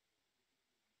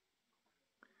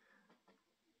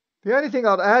 The only thing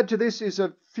I'd add to this is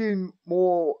a few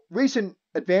more recent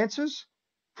advances,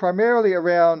 primarily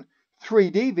around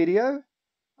 3D video,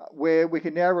 where we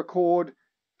can now record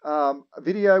a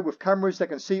video with cameras that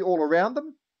can see all around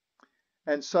them.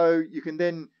 And so you can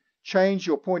then change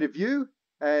your point of view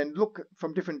and look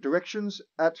from different directions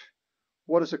at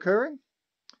what is occurring.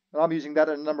 And I'm using that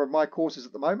in a number of my courses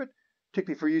at the moment,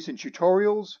 particularly for use in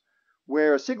tutorials,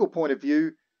 where a single point of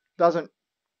view doesn't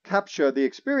capture the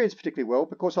experience particularly well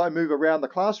because I move around the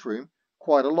classroom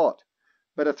quite a lot.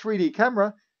 But a 3D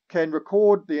camera can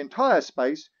record the entire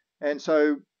space, and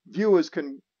so viewers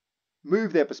can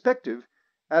move their perspective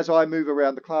as I move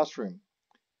around the classroom.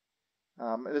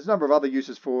 And there's a number of other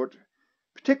uses for it,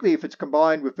 particularly if it's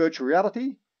combined with virtual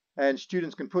reality, and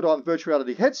students can put on virtual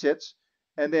reality headsets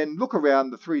and then look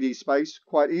around the 3D space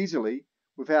quite easily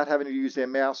without having to use their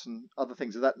mouse and other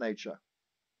things of that nature.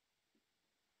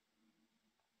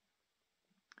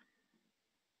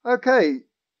 Okay,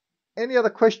 any other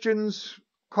questions,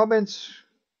 comments,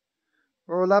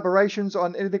 or elaborations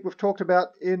on anything we've talked about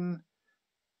in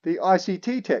the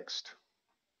ICT text?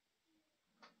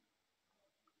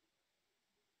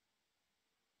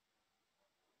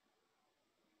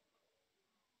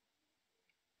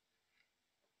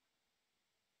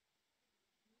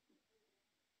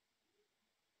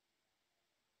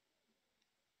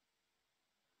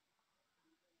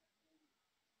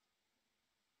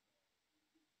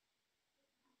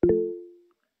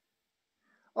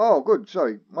 Oh, good.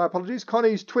 Sorry, my apologies.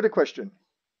 Connie's Twitter question.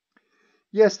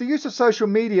 Yes, the use of social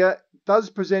media does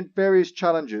present various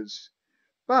challenges,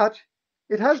 but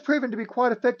it has proven to be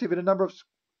quite effective in a number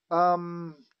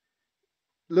of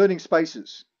learning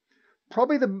spaces.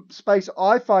 Probably the space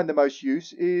I find the most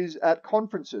use is at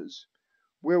conferences,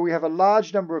 where we have a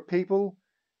large number of people,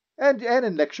 and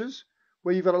in lectures,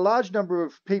 where you've got a large number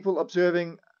of people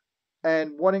observing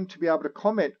and wanting to be able to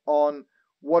comment on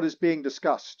what is being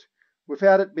discussed,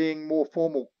 without it being more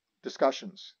formal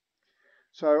discussions.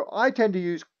 So I tend to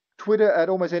use Twitter at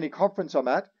almost any conference I'm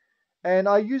at, and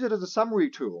I use it as a summary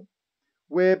tool,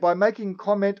 where by making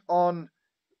comment on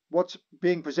what's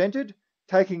being presented,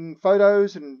 taking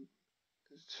photos and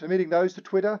submitting those to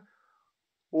Twitter,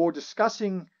 or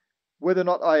discussing whether or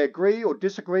not I agree or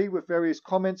disagree with various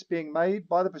comments being made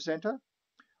by the presenter,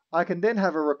 I can then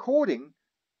have a recording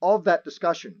of that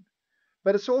discussion.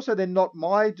 But it's also then not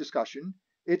my discussion.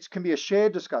 It can be a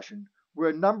shared discussion where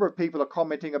a number of people are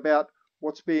commenting about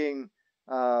what's being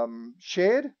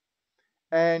shared,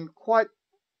 and quite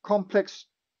complex,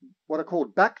 what are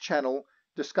called back channel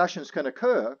discussions can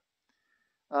occur.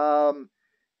 And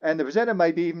the presenter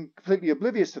may be even completely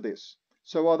oblivious to this.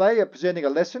 So while they are presenting a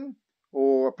lesson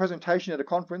or a presentation at a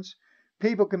conference,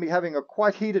 people can be having a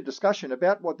quite heated discussion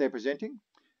about what they're presenting,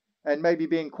 and maybe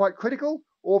being quite critical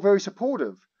or very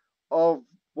supportive of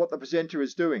what the presenter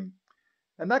is doing.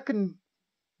 And that can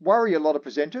worry a lot of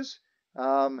presenters.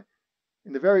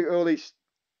 In the very early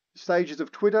stages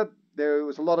of Twitter, there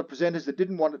was a lot of presenters that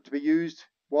didn't want it to be used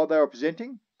while they were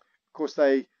presenting. Of course,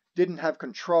 they didn't have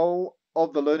control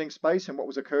of the learning space and what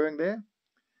was occurring there.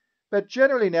 But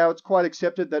generally now it's quite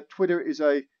accepted that Twitter is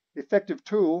an effective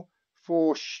tool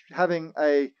for having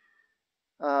a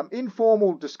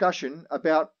informal discussion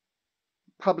about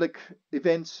public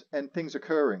events and things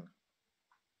occurring.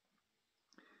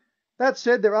 That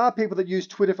said, there are people that use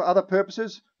Twitter for other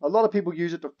purposes. A lot of people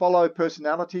use it to follow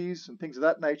personalities and things of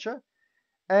that nature.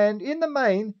 And in the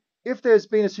main, if there's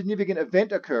been a significant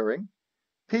event occurring,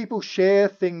 people share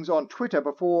things on Twitter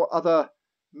before other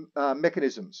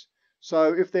mechanisms.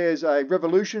 So if there's a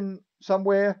revolution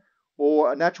somewhere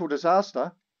or a natural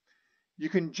disaster, you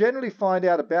can generally find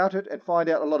out about it and find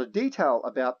out a lot of detail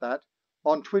about that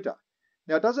on Twitter.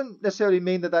 Now, it doesn't necessarily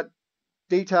mean that that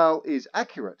detail is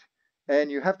accurate,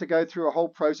 and you have to go through a whole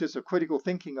process of critical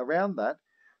thinking around that.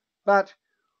 But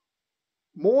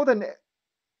more than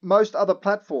most other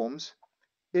platforms,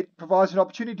 it provides an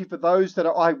opportunity for those that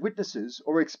are eyewitnesses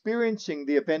or experiencing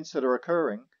the events that are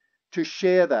occurring to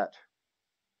share that.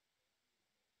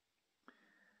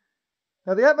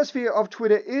 Now, the atmosphere of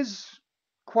Twitter is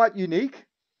quite unique,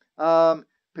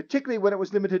 particularly when it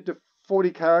was limited to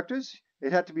 40 characters.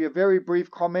 It had to be a very brief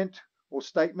comment or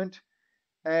statement,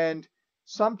 and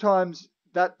sometimes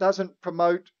that doesn't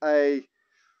promote a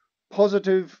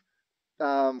positive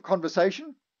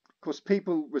conversation, because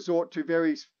people resort to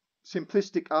very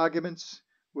simplistic arguments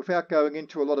without going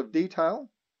into a lot of detail.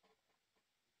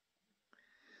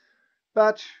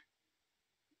 But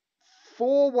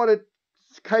for what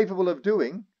it's capable of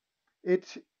doing,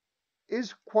 it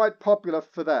is quite popular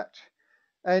for that.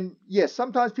 And yes,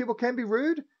 sometimes people can be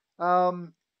rude,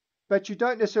 but you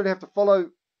don't necessarily have to follow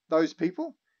those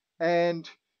people. And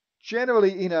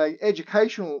generally in an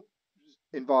educational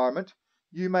environment,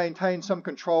 you maintain some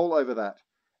control over that.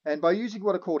 And by using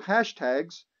what are called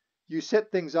hashtags, you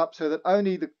set things up so that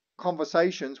only the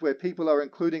conversations where people are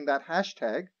including that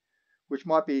hashtag, which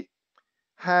might be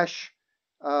hash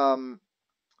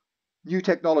new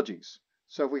technologies.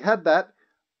 So if we had that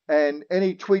and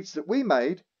any tweets that we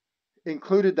made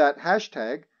included that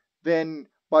hashtag, then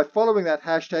by following that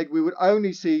hashtag, we would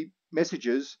only see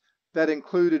messages that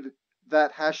included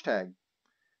that hashtag.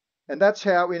 And that's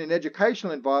how in an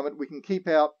educational environment we can keep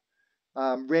out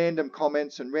random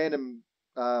comments and random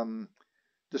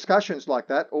discussions like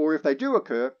that, or if they do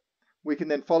occur, we can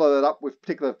then follow that up with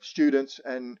particular students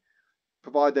and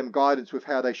provide them guidance with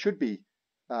how they should be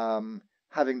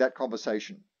having that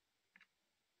conversation.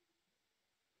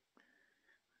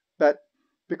 But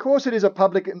because it is a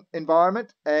public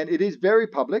environment, and it is very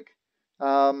public,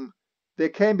 there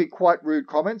can be quite rude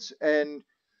comments, and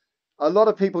a lot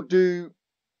of people do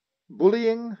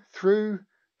bullying through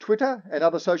Twitter and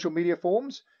other social media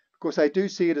forms because they do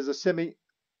see it as a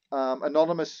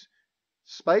semi-anonymous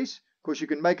space. Of course, you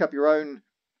can make up your own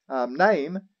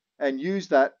name and use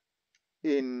that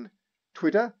in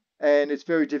Twitter, and it's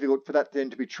very difficult for that then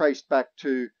to be traced back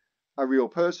to a real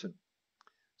person.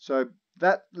 So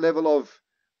that level of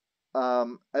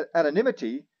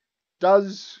anonymity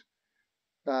does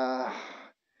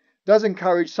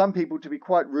encourage some people to be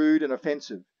quite rude and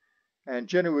offensive. And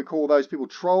generally we call those people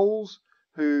trolls,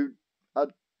 who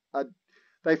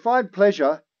they find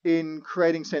pleasure in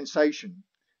creating sensation.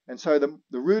 And so the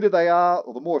ruder they are,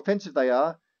 or the more offensive they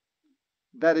are,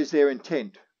 that is their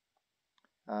intent.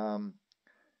 But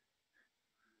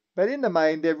in the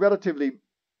main, they're relatively,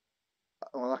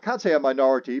 well, I can't say a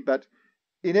minority, but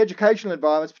in educational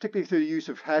environments, particularly through the use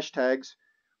of hashtags,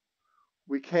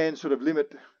 we can sort of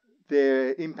limit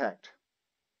their impact.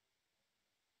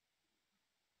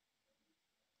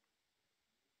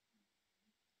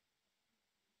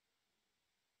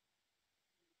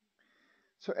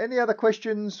 So any other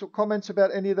questions or comments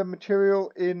about any of the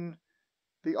material in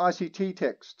the ICT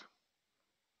text?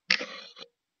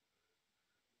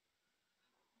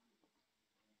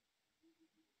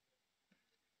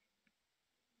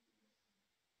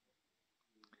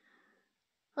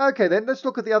 Okay, then let's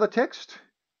look at the other text,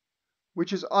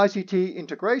 which is ICT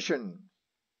integration.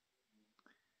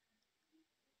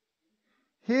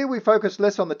 Here we focus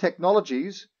less on the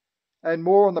technologies and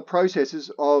more on the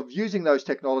processes of using those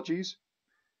technologies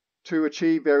to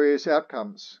achieve various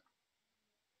outcomes.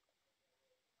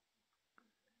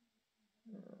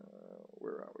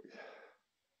 Where are we?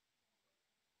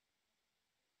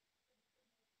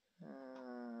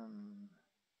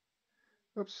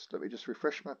 Oops, let me just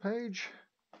refresh my page.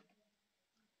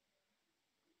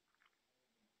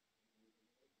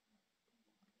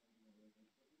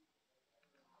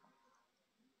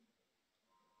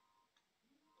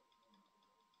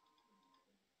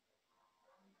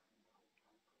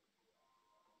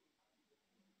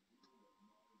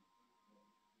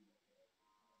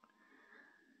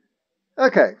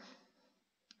 Okay,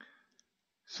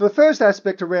 so the first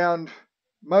aspect around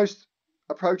most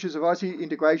approaches of ICT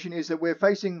integration is that we're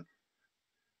facing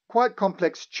quite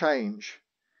complex change,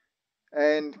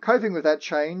 and coping with that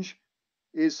change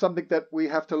is something that we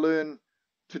have to learn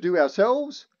to do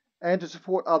ourselves and to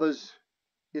support others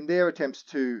in their attempts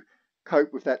to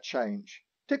cope with that change,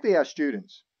 particularly our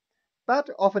students, but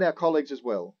often our colleagues as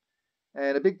well.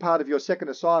 And a big part of your second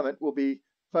assignment will be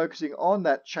focusing on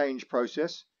that change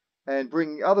process and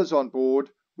bringing others on board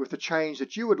with the change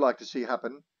that you would like to see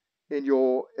happen in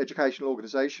your educational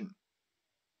organization.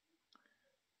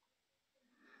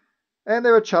 And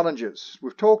there are challenges.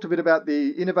 We've talked a bit about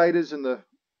the innovators and the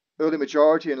early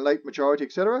majority and late majority,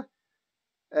 etc.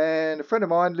 And a friend of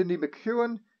mine, Lindy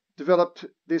McEwen, developed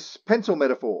this pencil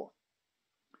metaphor,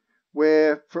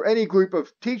 where for any group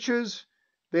of teachers,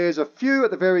 there's a few at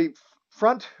the very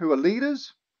front who are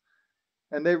leaders,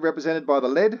 and they're represented by the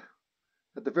lead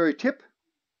at the very tip.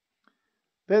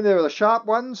 Then there are the sharp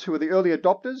ones who are the early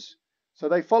adopters, so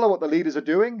they follow what the leaders are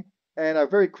doing and are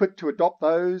very quick to adopt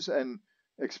those and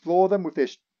explore them with their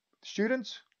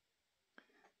students.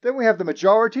 Then we have the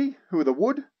majority who are the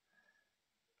wood,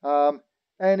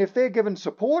 and if they're given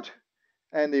support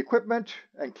and the equipment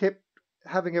and kept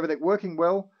having everything working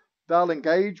well, they'll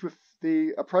engage with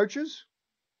the approaches.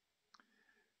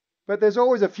 But there's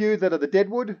always a few that are the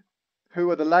deadwood, who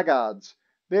are the laggards.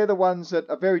 They're the ones that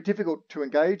are very difficult to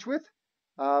engage with,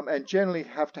 and generally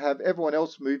have to have everyone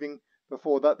else moving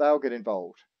before they'll get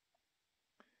involved.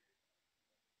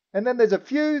 And then there's a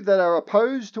few that are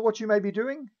opposed to what you may be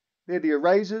doing. They're the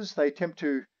erasers. They attempt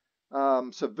to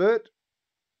subvert.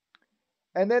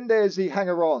 And then there's the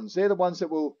hanger-ons. They're the ones that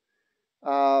will,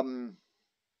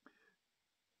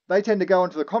 they tend to go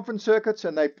onto the conference circuits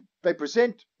and they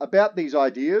present about these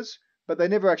ideas, but they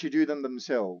never actually do them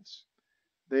themselves.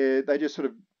 They just sort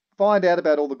of find out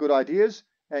about all the good ideas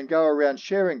and go around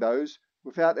sharing those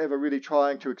without ever really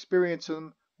trying to experience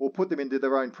them or put them into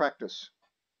their own practice.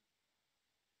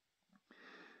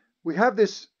 We have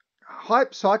this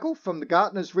hype cycle from the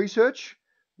Gartner's research,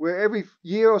 where every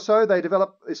year or so they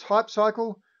develop this hype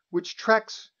cycle which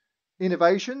tracks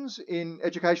innovations in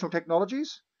educational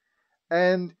technologies.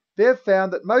 And they've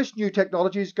found that most new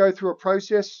technologies go through a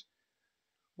process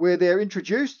where they're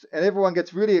introduced and everyone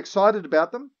gets really excited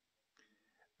about them.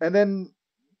 And then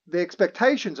the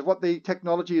expectations of what the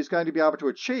technology is going to be able to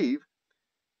achieve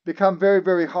become very,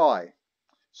 very high.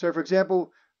 So, for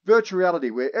example, virtual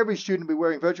reality, where every student will be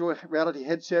wearing virtual reality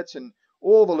headsets and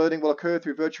all the learning will occur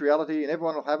through virtual reality and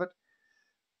everyone will have it.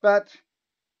 But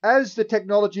as the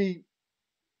technology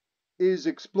is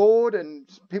explored and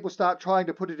people start trying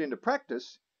to put it into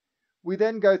practice, we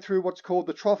then go through what's called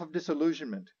the trough of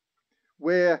disillusionment,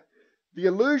 where the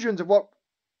illusions of what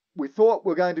we thought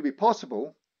were going to be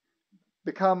possible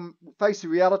face the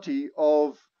reality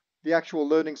of the actual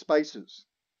learning spaces.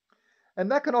 And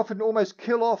that can often almost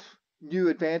kill off new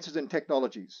advances in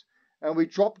technologies. And we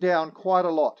drop down quite a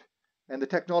lot, and the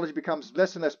technology becomes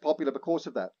less and less popular because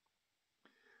of that.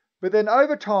 But then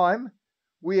over time,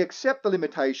 we accept the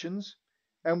limitations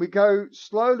and we go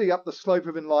slowly up the slope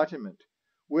of enlightenment,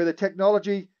 where the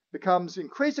technology becomes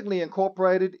increasingly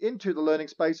incorporated into the learning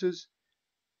spaces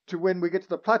to when we get to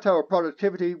the plateau of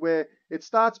productivity where it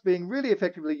starts being really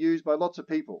effectively used by lots of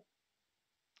people.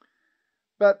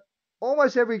 But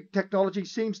almost every technology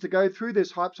seems to go through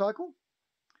this hype cycle.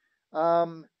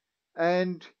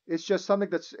 And it's just something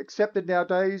that's accepted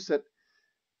nowadays, that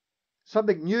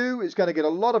something new is going to get a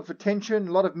lot of attention,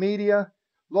 a lot of media,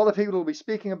 a lot of people will be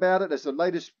speaking about it as the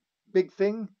latest big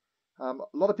thing. A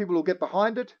lot of people will get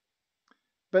behind it,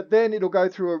 but then it'll go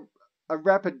through a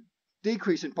rapid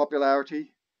decrease in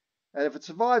popularity. And if it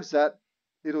survives that,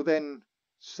 it'll then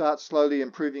start slowly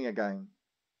improving again.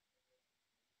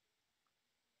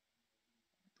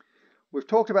 We've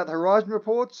talked about the Horizon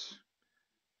reports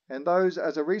and those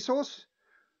as a resource,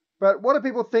 but what do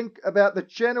people think about the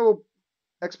general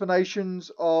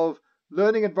explanations of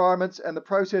learning environments and the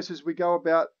processes we go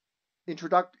about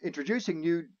introducing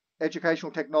new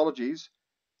educational technologies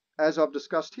as I've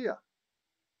discussed here?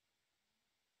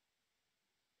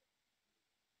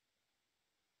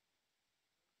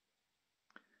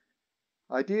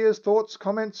 Ideas, thoughts,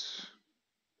 comments,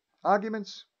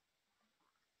 arguments?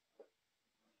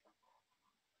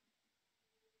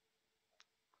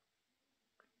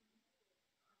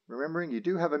 Remembering you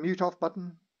do have a mute off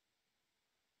button.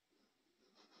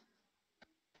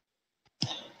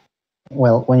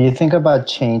 Well, when you think about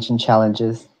change and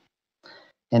challenges,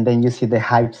 and then you see the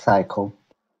hype cycle,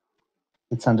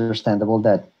 it's understandable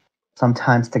that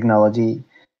sometimes technology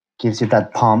gives you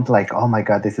that pump, like, oh my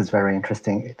God, this is very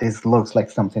interesting. This looks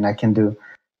like something I can do.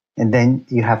 And then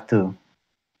you have to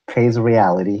face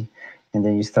reality. And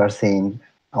then you start seeing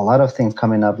a lot of things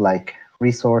coming up, like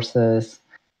resources,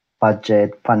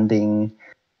 budget, funding,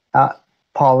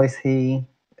 policy,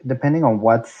 depending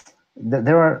on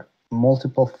there are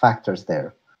multiple factors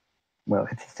there. Well,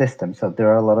 it's a system, so there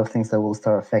are a lot of things that will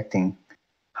start affecting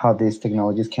how these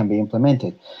technologies can be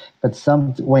implemented. But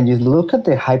when you look at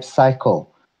the hype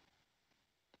cycle,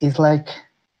 it's like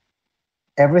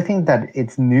everything that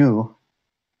it's new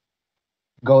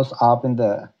goes up in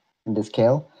the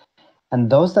scale, and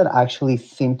those that actually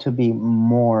seem to be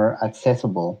more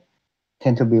accessible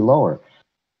tend to be lower,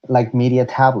 like media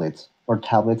tablets or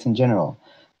tablets in general.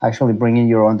 Actually, bringing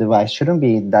your own device shouldn't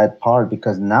be that hard,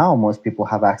 because now most people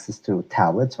have access to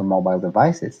tablets or mobile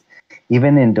devices,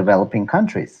 even in developing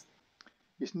countries.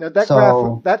 Yes, now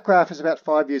that graph is about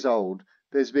 5 years old.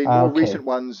 There's been more recent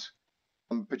ones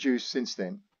produced since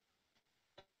then.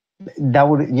 That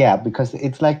would, yeah, because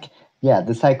it's like, yeah,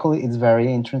 the cycle is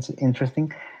very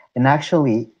interesting. And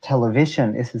actually,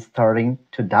 television is starting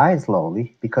to die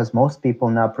slowly because most people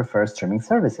now prefer streaming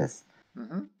services.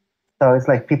 Mm-hmm. So it's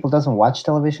like people doesn't watch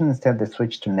television. Instead, they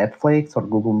switch to Netflix or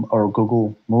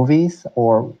Google Movies,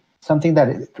 or something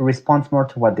that responds more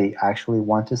to what they actually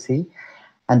want to see.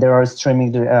 And there are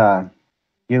streaming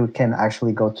You can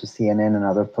actually go to CNN and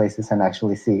other places and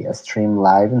actually see a stream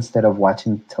live instead of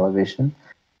watching television.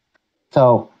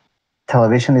 So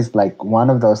television is like one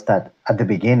of those that at the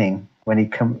beginning, when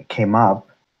it came up,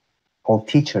 all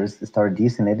teachers started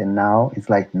using it, and now it's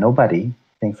like nobody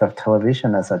thinks of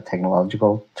television as a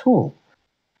technological tool.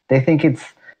 They think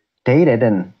it's dated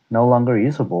and no longer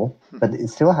usable, but it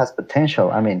still has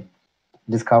potential. I mean,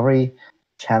 Discovery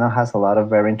Channel has a lot of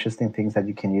very interesting things that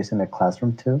you can use in a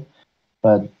classroom too.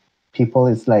 But people,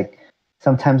 it's like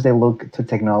sometimes they look to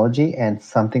technology, and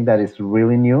something that is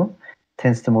really new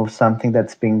tends to move something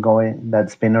that's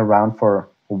been around for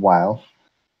a while.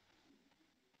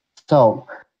 So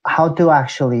how do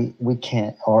actually we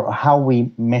can, or how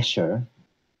we measure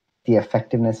the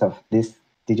effectiveness of these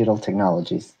digital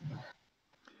technologies?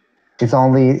 It's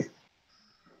only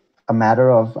a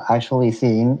matter of actually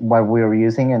seeing what we're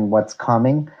using and what's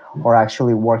coming, or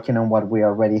actually working on what we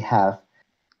already have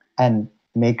and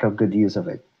make a good use of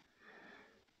it.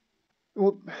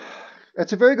 Well,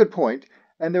 that's a very good point.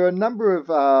 And there are a number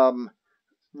of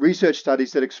research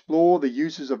studies that explore the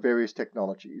uses of various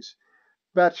technologies.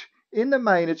 But in the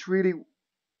main, it's really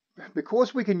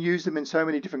because we can use them in so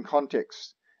many different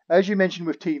contexts. As you mentioned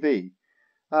with TV,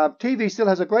 TV still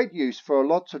has a great use for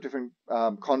lots of different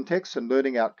contexts and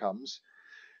learning outcomes.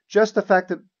 Just the fact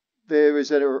that there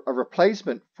is a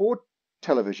replacement for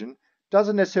television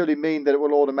doesn't necessarily mean that it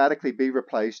will automatically be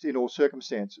replaced in all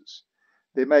circumstances.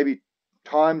 There may be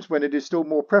times when it is still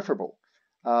more preferable,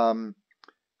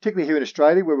 particularly here in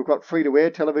Australia, where we've got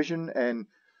free-to-air television and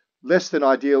less than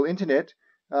ideal internet.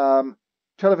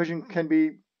 Television can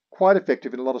be quite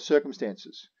effective in a lot of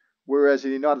circumstances. Whereas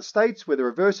in the United States, where the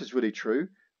reverse is really true,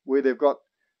 where they've got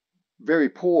very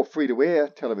poor free-to-air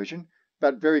television,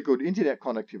 but very good internet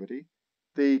connectivity,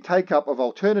 the take-up of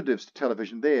alternatives to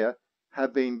television there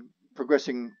have been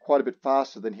progressing quite a bit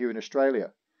faster than here in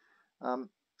Australia.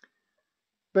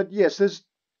 But yes,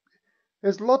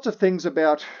 there's lots of things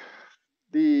about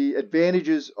the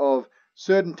advantages of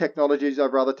certain technologies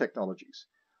over other technologies.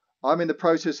 I'm in the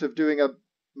process of doing a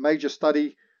major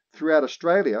study throughout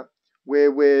Australia where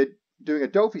we're doing a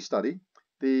Delphi study,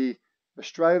 the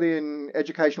Australian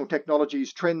Educational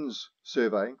Technologies Trends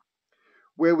Survey,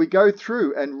 where we go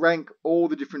through and rank all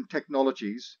the different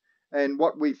technologies and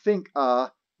what we think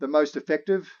are the most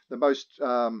effective, the most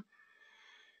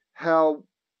how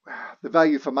the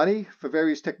value for money for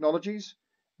various technologies,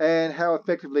 and how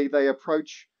effectively they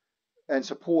approach and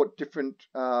support different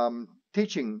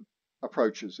teaching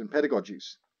approaches and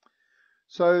pedagogies.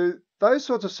 So those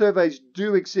sorts of surveys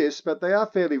do exist, but they are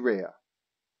fairly rare.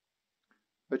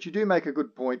 But you do make a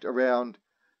good point around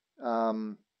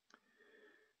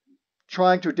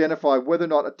trying to identify whether or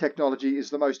not a technology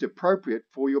is the most appropriate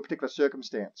for your particular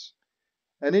circumstance.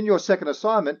 And in your second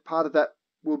assignment, part of that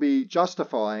will be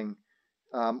justifying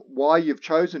why you've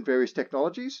chosen various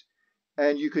technologies.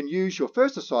 And you can use your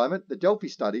first assignment, the Delphi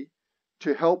study,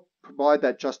 to help provide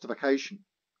that justification.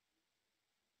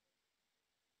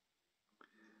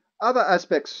 Other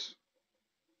aspects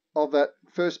of that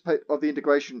first of the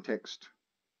integration text.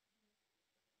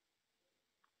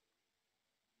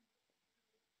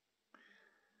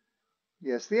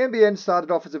 Yes, the NBN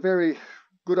started off as a very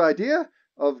good idea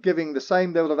of giving the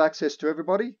same level of access to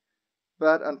everybody,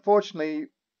 but unfortunately,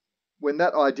 when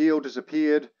that ideal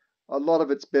disappeared, a lot of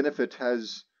its benefit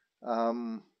has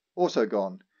also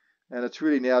gone, and it's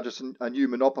really now just a new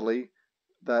monopoly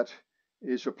that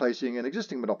is replacing an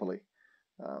existing monopoly.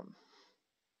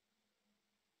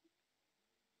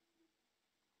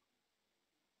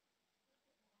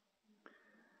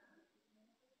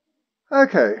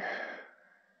 Okay.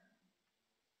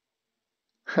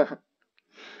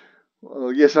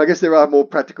 Well, yes, I guess there are more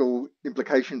practical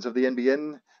implications of the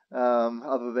NBN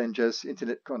other than just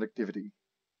internet connectivity.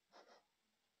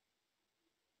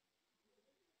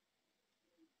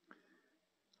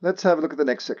 Let's have a look at the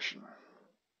next section.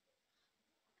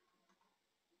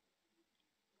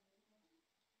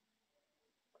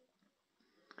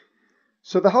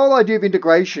 So the whole idea of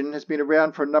integration has been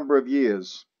around for a number of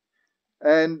years.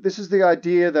 And this is the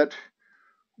idea that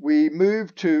we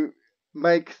move to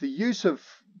make the use of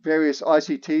various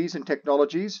ICTs and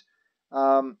technologies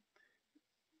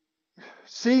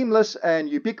seamless and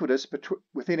ubiquitous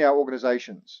within our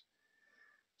organizations.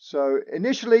 So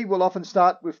initially, we'll often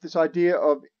start with this idea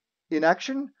of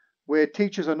inaction, where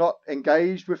teachers are not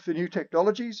engaged with the new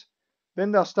technologies.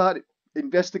 Then they'll start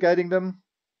investigating them.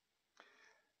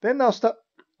 Then they'll start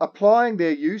applying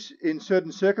their use in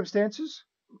certain circumstances.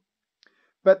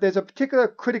 But there's a particular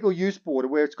critical use border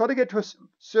where it's got to get to a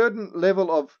certain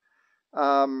level of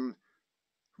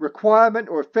requirement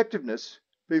or effectiveness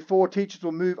before teachers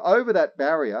will move over that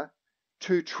barrier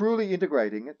to truly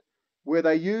integrating it, where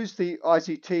they use the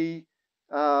ICT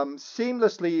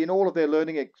seamlessly in all of their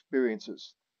learning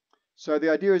experiences. So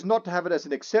the idea is not to have it as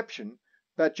an exception,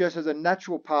 but just as a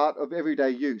natural part of everyday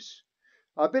use.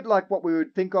 A bit like what we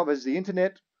would think of as the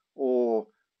internet or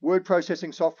word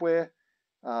processing software,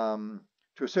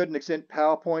 to a certain extent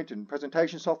PowerPoint and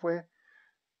presentation software.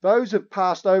 Those have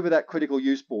passed over that critical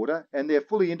use border and they're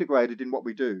fully integrated in what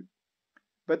we do.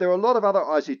 But there are a lot of other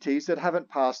ICTs that haven't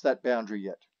passed that boundary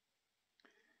yet.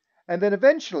 And then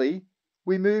eventually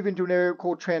we move into an area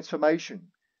called transformation.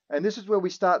 And this is where we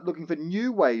start looking for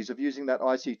new ways of using that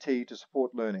ICT to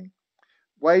support learning,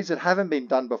 ways that haven't been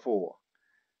done before.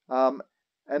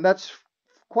 And that's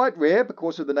quite rare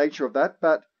because of the nature of that,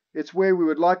 but it's where we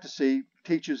would like to see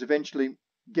teachers eventually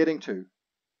getting to.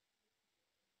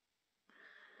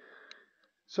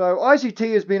 So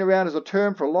ICT has been around as a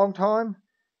term for a long time.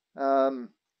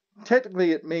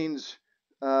 Technically it means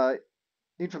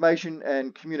information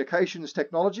and communications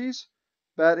technologies,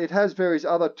 but it has various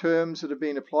other terms that have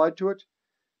been applied to it.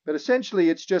 But essentially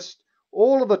it's just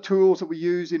all of the tools that we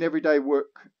use in everyday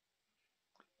work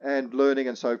and learning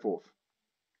and so forth.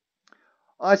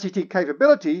 ICT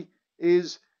capability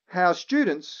is how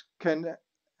students can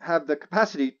have the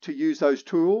capacity to use those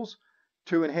tools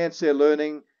to enhance their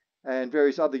learning and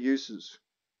various other uses.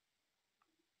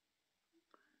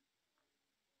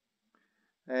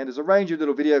 And there's a range of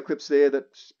little video clips there that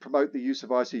promote the use of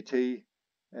ICT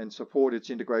and support its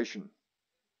integration.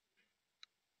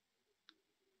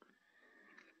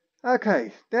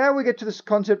 Okay, now we get to this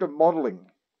concept of modeling.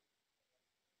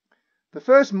 The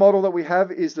first model that we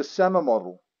have is the SAMR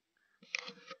model.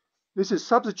 This is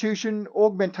substitution,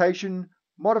 augmentation,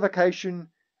 modification,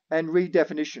 and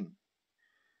redefinition.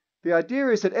 The idea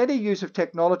is that any use of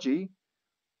technology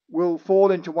will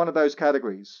fall into one of those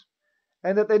categories,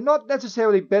 and that they're not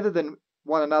necessarily better than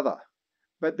one another,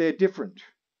 but they're different.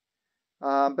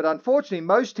 But unfortunately,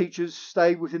 most teachers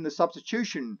stay within the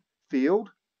substitution field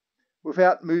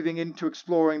without moving into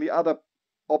exploring the other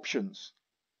options.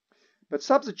 But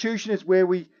substitution is where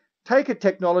we take a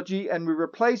technology and we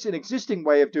replace an existing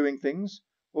way of doing things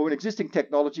or an existing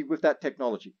technology with that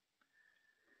technology.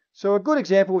 So a good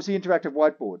example was the interactive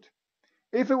whiteboard.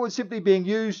 If it was simply being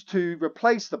used to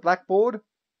replace the blackboard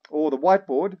or the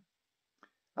whiteboard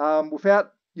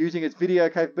without using its video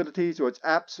capabilities or its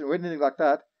apps or anything like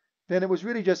that, then it was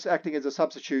really just acting as a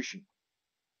substitution.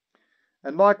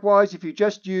 And likewise, if you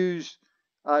just use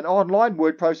an online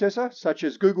word processor such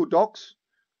as Google Docs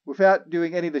without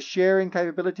doing any of the sharing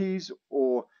capabilities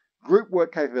or group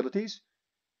work capabilities,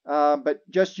 but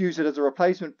just use it as a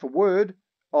replacement for Word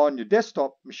on your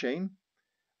desktop machine,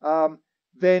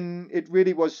 then it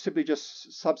really was simply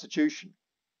just substitution.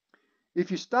 If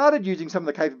you started using some of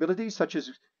the capabilities, such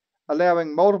as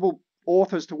allowing multiple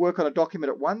authors to work on a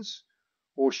document at once,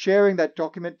 or sharing that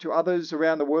document to others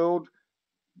around the world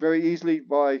very easily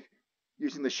by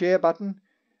using the share button,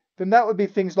 then that would be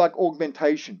things like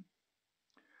augmentation,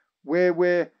 where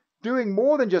we're doing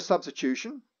more than just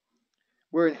substitution.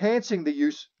 We're enhancing the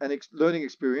use and learning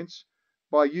experience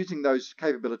by using those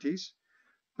capabilities,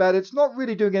 but it's not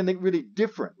really doing anything really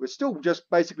different. We're still just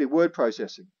basically word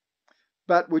processing,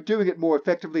 but we're doing it more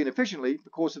effectively and efficiently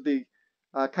because of the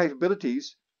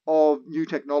capabilities of new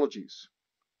technologies.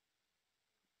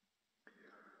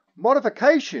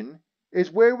 Modification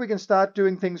is where we can start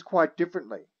doing things quite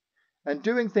differently and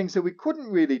doing things that we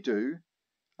couldn't really do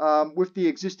with the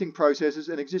existing processes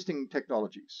and existing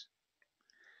technologies.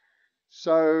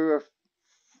 So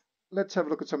let's have a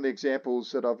look at some of the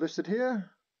examples that I've listed here.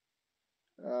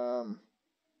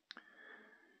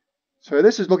 So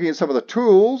this is looking at some of the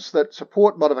tools that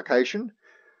support modification,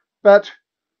 but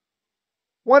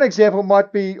one example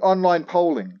might be online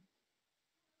polling.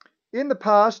 In the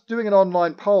past, doing an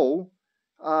online poll,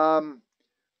 doing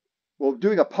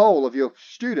a poll of your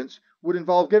students would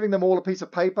involve giving them all a piece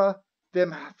of paper,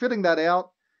 them filling that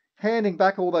out, handing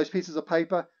back all those pieces of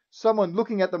paper, someone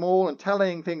looking at them all and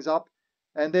tallying things up,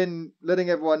 and then letting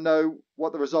everyone know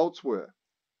what the results were.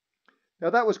 Now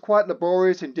that was quite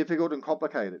laborious and difficult and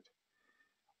complicated.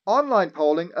 Online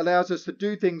polling allows us to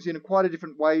do things in quite a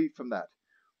different way from that.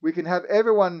 We can have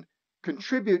everyone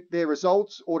contribute their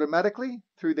results automatically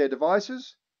through their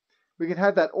devices. We can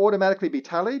have that automatically be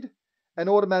tallied and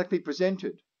automatically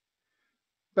presented.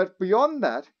 But beyond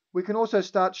that, we can also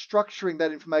start structuring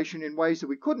that information in ways that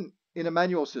we couldn't in a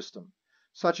manual system,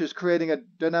 such as creating a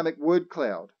dynamic word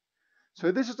cloud.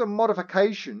 So this is a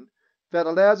modification that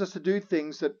allows us to do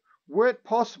things that weren't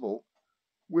possible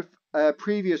with a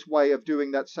previous way of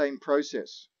doing that same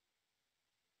process.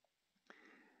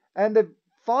 And the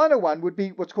final one would be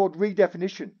what's called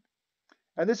redefinition.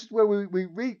 And this is where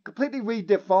we completely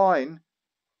redefine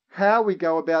how we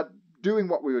go about doing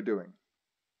what we were doing.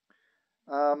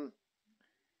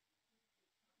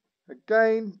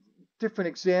 Again, different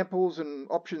examples and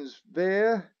options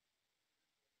there.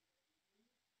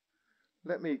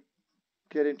 Let me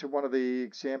get into one of the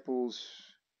examples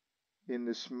in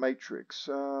this matrix.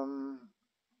 Where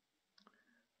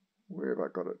have I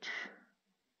got it?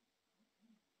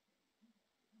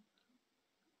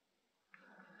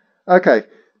 Okay,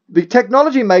 the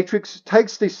technology matrix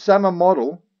takes this summer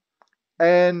model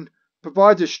and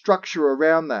provides a structure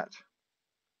around that.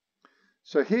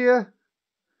 So here,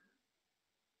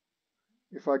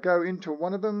 if I go into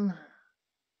one of them,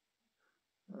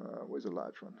 where's a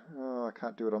large one? Oh, I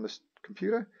can't do it on this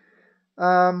computer.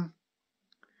 In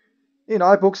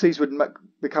iBooks, these would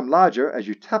become larger as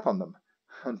you tap on them.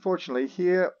 Unfortunately,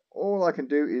 here, all I can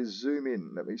do is zoom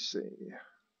in. Let me see.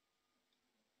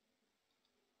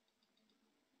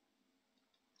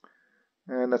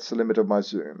 And that's the limit of my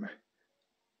zoom.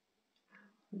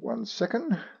 1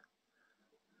 second.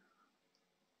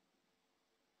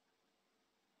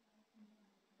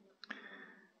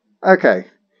 Okay.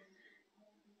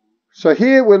 So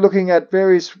here we're looking at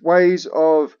various ways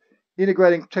of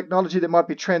integrating technology that might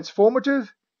be transformative.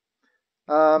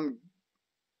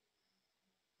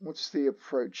 What's the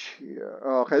approach here?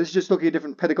 Oh, okay, this is just looking at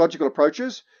different pedagogical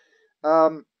approaches,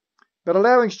 but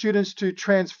allowing students to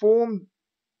transform.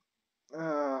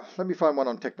 Let me find one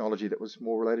on technology that was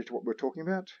more related to what we're talking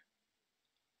about.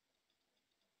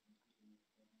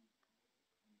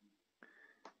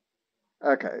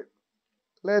 Okay,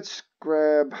 let's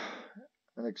grab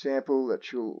an example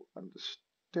that you'll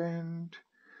understand.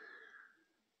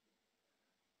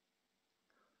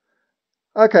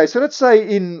 Okay, so let's say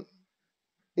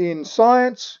in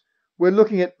science, we're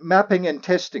looking at mapping and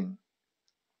testing.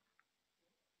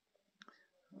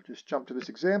 I'll just jump to this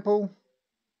example.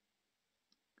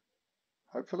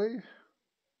 Hopefully.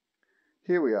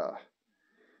 Here we are.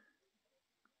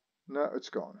 No, it's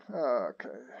gone. Okay.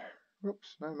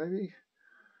 Oops, no, maybe.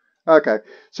 Okay,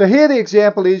 so here the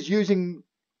example is using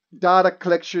data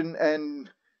collection and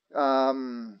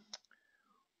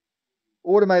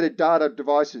automated data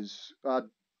devices. What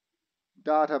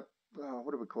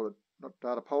do we call it? Not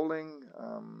data polling.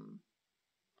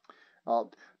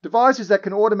 Devices that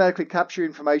can automatically capture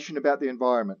information about the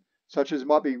environment, such as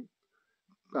might be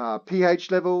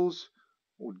pH levels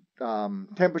or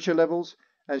temperature levels,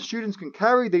 and students can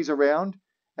carry these around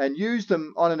and use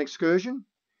them on an excursion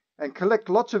and collect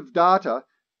lots of data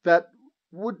that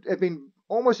would have been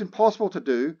almost impossible to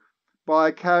do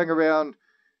by carrying around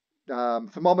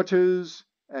thermometers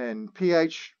and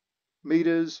pH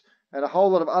meters and a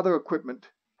whole lot of other equipment.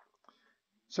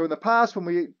 So in the past, when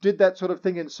we did that sort of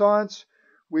thing in science,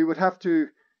 we would have to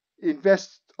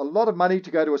invest a lot of money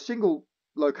to go to a single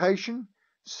location,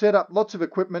 set up lots of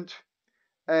equipment,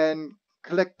 and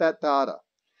collect that data.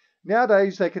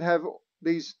 Nowadays, they can have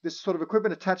this sort of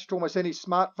equipment attached to almost any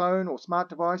smartphone or smart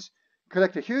device,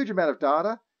 collect a huge amount of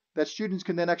data that students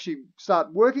can then actually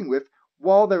start working with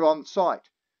while they're on site.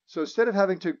 So instead of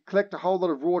having to collect a whole lot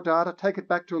of raw data, take it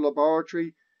back to a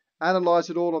laboratory, analyze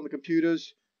it all on the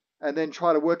computers, and then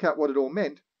try to work out what it all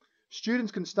meant,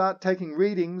 students can start taking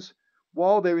readings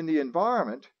while they're in the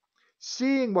environment,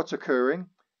 seeing what's occurring,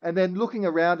 and then looking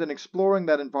around and exploring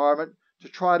that environment to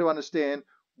try to understand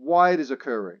why it is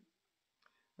occurring.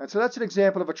 And so that's an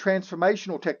example of a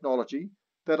transformational technology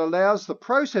that allows the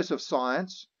process of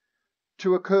science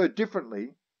to occur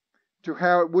differently to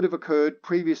how it would have occurred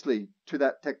previously to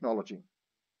that technology.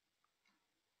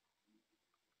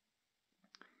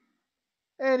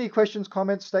 Any questions,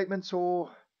 comments, statements,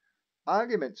 or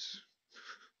arguments?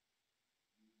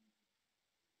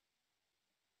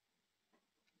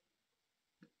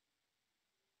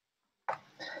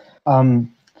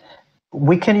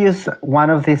 We can use one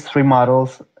of these three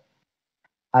models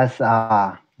as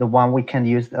the one we can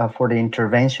use for the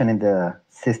intervention in the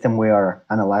system we are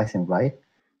analyzing, right?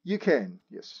 You can,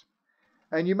 yes.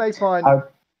 And you may find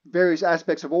various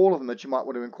aspects of all of them that you might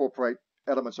want to incorporate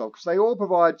elements of, because they all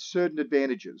provide certain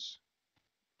advantages.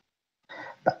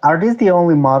 Are these the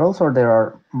only models, or there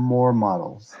are more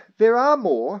models? There are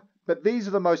more, but these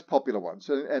are the most popular ones,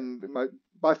 and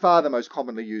by far the most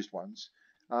commonly used ones.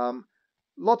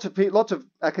 Lots of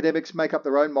academics make up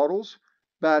their own models,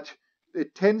 but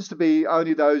it tends to be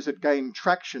only those that gain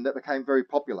traction that became very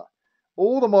popular.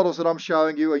 All the models that I'm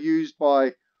showing you are used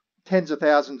by tens of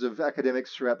thousands of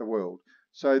academics throughout the world.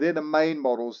 So they're the main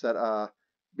models that are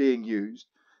being used.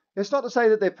 It's not to say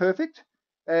that they're perfect,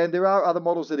 and there are other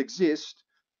models that exist,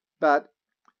 but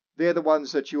they're the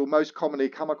ones that you will most commonly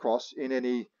come across in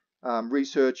any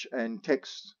research and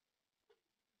text.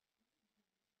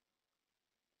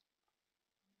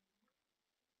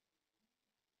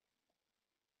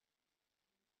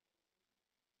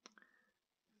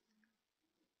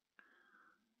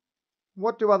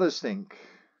 What do others think?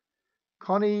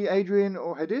 Connie, Adrian,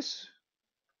 or Hadis?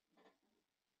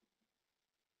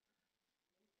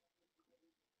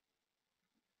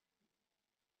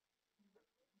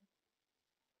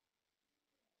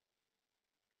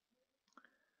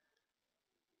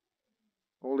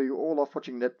 Or are you all off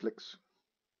watching Netflix?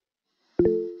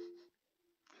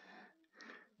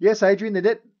 Yes, Adrian,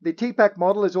 the TPAC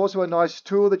model is also a nice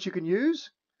tool that you can use.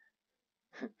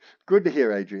 Good to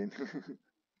hear, Adrian.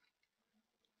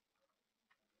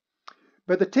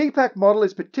 But the TPAC model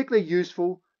is particularly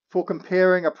useful for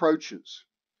comparing approaches.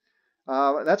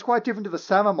 That's quite different to the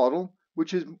SAMR model,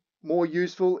 which is more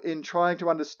useful in trying to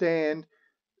understand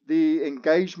the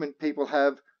engagement people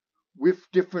have with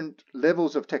different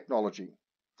levels of technology.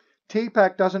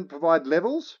 TPAC doesn't provide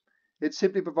levels. It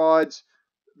simply provides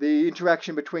the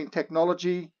interaction between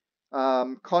technology,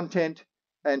 content,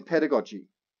 and pedagogy.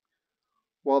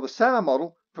 While the SAMR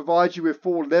model provides you with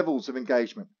 4 levels of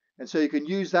engagement. And so you can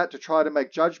use that to try to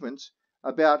make judgments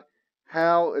about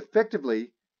how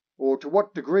effectively or to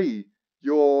what degree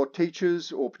your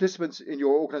teachers or participants in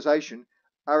your organization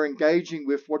are engaging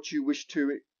with what you wish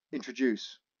to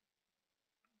introduce.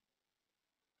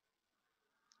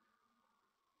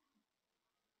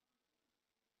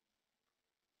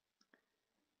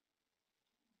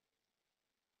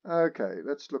 Okay,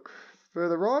 let's look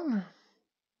further on.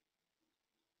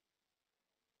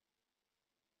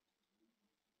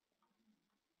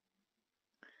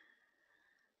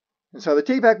 And so the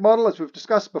TPAC model, as we've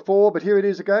discussed before, but here it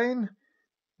is again,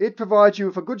 it provides you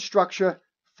with a good structure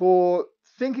for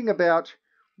thinking about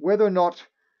whether or not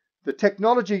the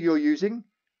technology you're using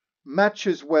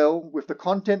matches well with the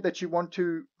content that you want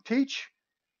to teach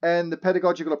and the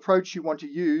pedagogical approach you want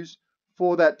to use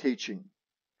for that teaching.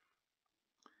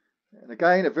 And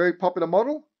again, a very popular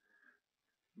model,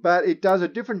 but it does a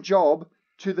different job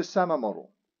to the SAMR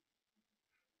model.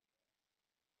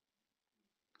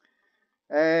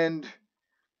 And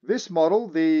this model,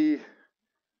 what do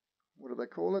they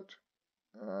call it?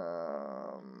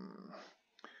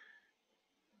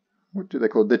 What do they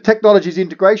call it? The Technologies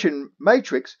Integration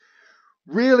Matrix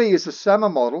really is a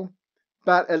SAMR model,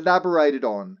 but elaborated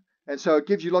on. And so it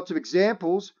gives you lots of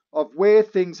examples of where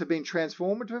things have been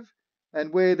transformative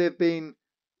and where they've been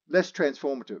less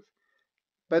transformative.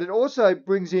 But it also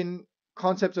brings in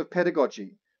concepts of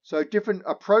pedagogy. So different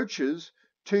approaches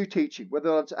to teaching,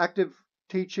 whether it's active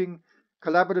teaching,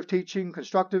 collaborative teaching,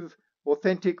 constructive,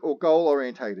 authentic, or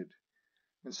goal-orientated.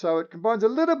 And so it combines a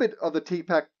little bit of the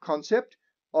TPAC concept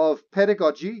of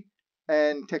pedagogy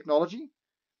and technology.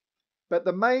 But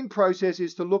the main process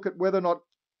is to look at whether or not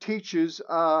teachers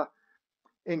are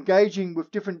engaging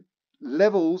with different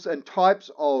levels and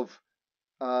types of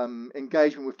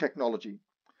engagement with technology,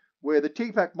 where the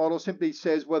TPAC model simply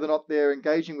says whether or not they're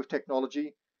engaging with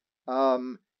technology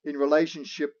in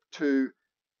relationship to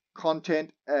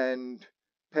content and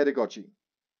pedagogy.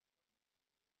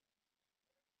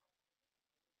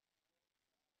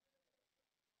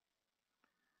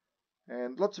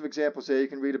 And lots of examples there you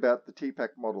can read about the TPAC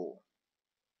model.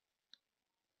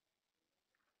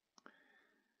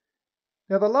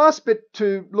 Now the last bit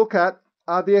to look at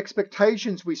are the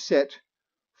expectations we set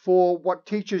for what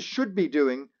teachers should be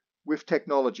doing with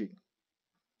technology.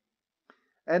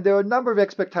 And there are a number of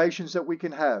expectations that we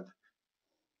can have.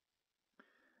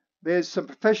 There's some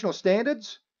professional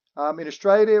standards. In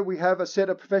Australia, we have a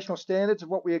set of professional standards of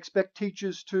what we expect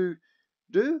teachers to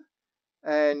do.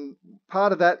 And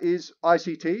part of that is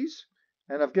ICTs.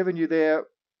 And I've given you there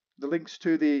the links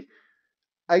to the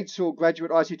AITS graduate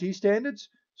ICT standards.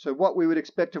 So what we would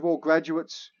expect of all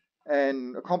graduates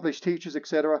and accomplished teachers,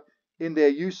 etc., in their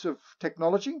use of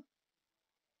technology.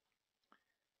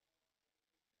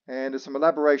 And there's some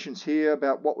elaborations here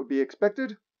about what would be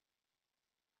expected.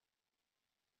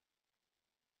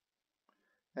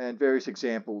 And various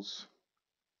examples.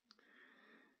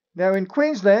 Now in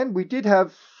Queensland, we did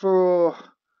have for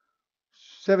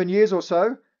 7 years or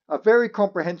so a very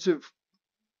comprehensive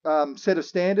set of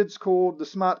standards called the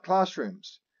Smart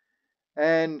Classrooms.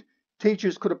 And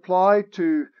teachers could apply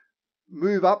to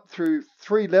move up through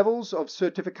 3 levels of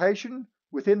certification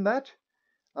within that.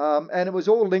 And it was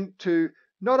all linked to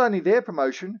not only their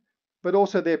promotion, but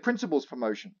also their principal's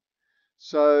promotion.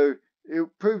 So it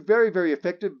proved very, very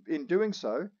effective in doing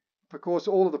so, because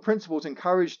all of the principals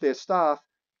encouraged their staff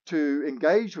to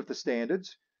engage with the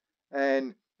standards,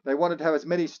 and they wanted to have as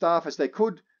many staff as they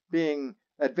could being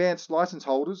advanced license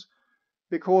holders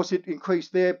because it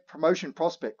increased their promotion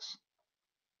prospects.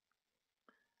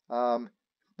 But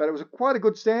it was quite a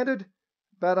good standard,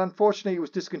 but unfortunately it was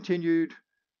discontinued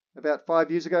about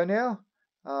 5 years ago now.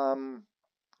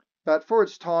 But for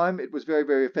its time, it was very,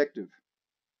 very effective.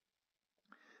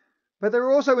 But there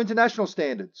are also international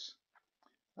standards.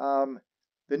 The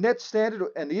NET standard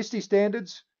and the ICT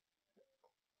standards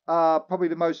are probably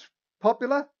the most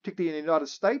popular, particularly in the United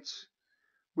States,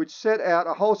 which set out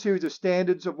a whole series of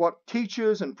standards of what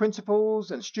teachers and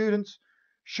principals and students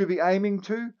should be aiming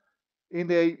to in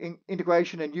their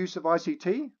integration and use of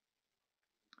ICT.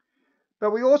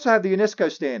 But we also have the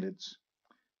UNESCO standards.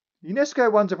 The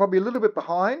UNESCO ones are probably a little bit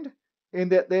behind in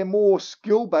that they're more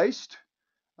skill-based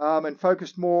and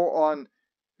focused more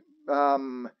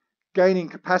on gaining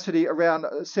capacity around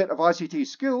a set of ICT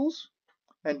skills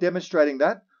and demonstrating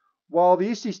that, while the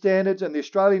ICT standards and the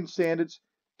Australian standards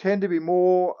tend to be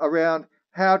more around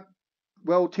how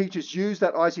well teachers use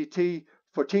that ICT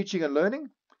for teaching and learning,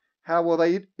 how well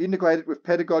they integrate it with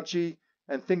pedagogy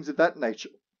and things of that nature.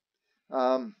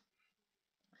 The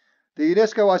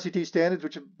UNESCO ICT standards,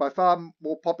 which are by far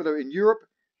more popular in Europe,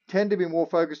 tend to be more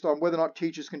focused on whether or not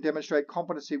teachers can demonstrate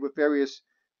competency with various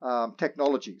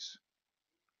technologies.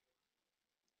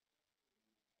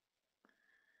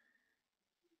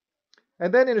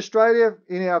 And then in Australia,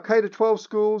 in our K-12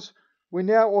 schools, we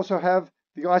now also have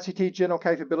the ICT General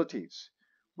Capabilities,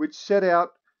 which set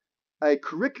out a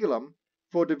curriculum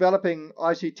for developing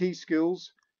ICT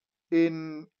skills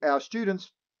in our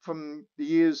students from the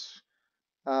years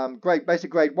basic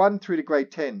grade 1 through to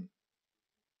grade 10.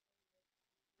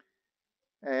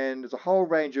 And there's a whole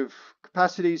range of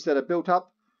capacities that are built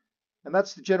up, and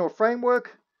that's the general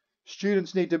framework.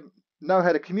 Students need to know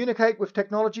how to communicate with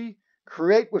technology,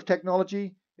 create with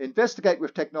technology, investigate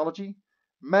with technology,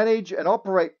 manage and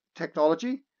operate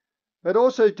technology, but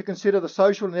also to consider the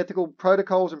social and ethical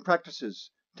protocols and practices,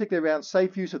 particularly around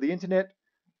safe use of the internet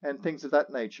and things of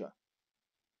that nature.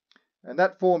 And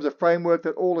that forms a framework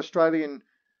that all Australian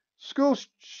school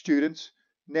students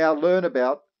now learn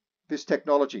about this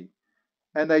technology,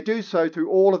 and they do so through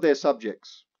all of their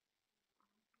subjects.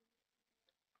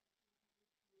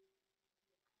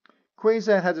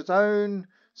 Queensland has its own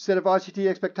set of ICT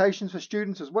expectations for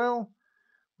students as well,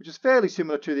 which is fairly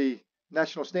similar to the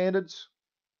national standards.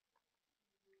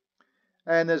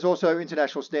 And there's also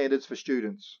international standards for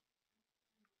students.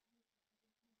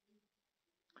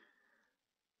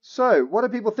 So, what do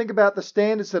people think about the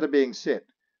standards that are being set?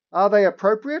 Are they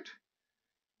appropriate?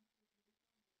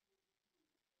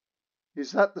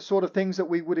 Is that the sort of things that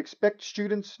we would expect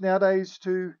students nowadays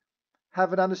to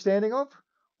have an understanding of?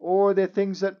 Or are there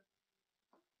things that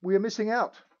we are missing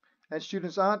out and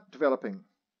students aren't developing?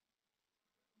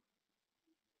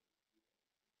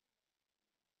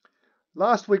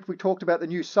 Last week we talked about the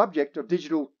new subject of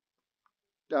digital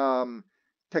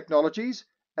technologies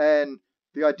and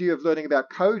the idea of learning about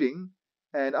coding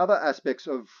and other aspects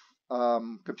of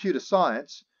computer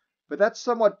science, but that's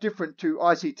somewhat different to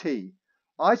ICT.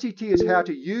 ICT is how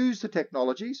to use the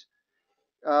technologies.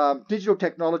 Digital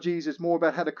technologies is more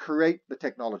about how to create the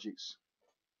technologies.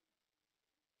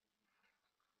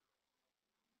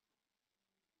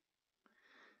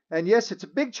 And yes, it's a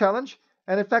big challenge.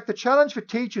 And in fact, the challenge for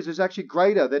teachers is actually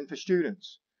greater than for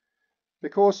students,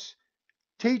 because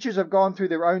teachers have gone through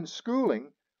their own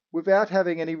schooling without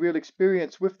having any real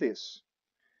experience with this.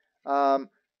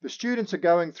 The students are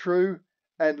going through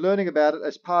and learning about it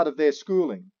as part of their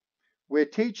schooling, where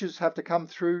teachers have to come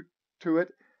through to it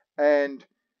and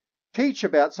teach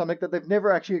about something that they've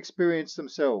never actually experienced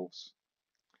themselves.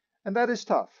 And that is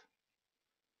tough.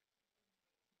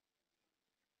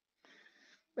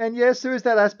 And yes, there is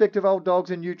that aspect of old dogs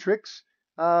and new tricks.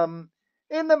 In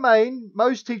the main,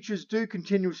 most teachers do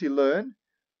continuously learn,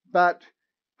 but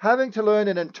having to learn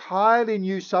an entirely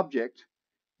new subject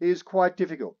is quite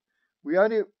difficult.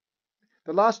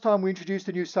 The last time we introduced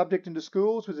a new subject into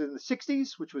schools was in the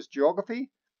 60s, which was geography.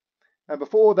 And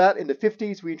before that, in the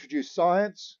 50s, we introduced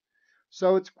science.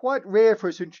 So it's quite rare for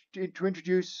us to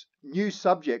introduce new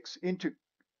subjects into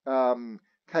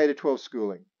K-12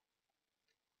 schooling.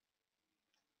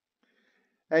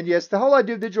 And yes, the whole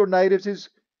idea of digital natives is,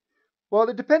 well,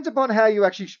 it depends upon how you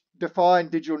actually define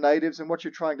digital natives and what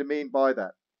you're trying to mean by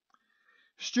that.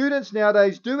 Students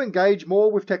nowadays do engage more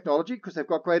with technology because they've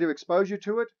got greater exposure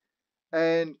to it,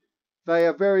 and they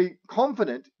are very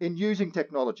confident in using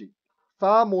technology,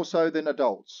 far more so than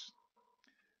adults.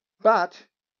 But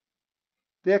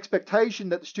the expectation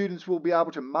that the students will be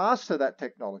able to master that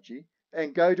technology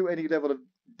and go to any level of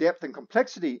depth and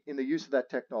complexity in the use of that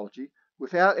technology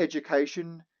without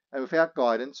education and without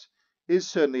guidance is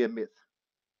certainly a myth.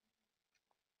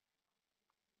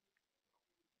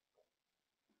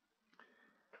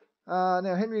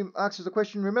 Now, Henry asks us a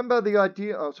question. Remember the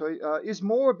idea, is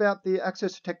more about the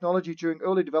access to technology during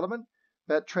early development,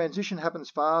 that transition happens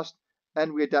fast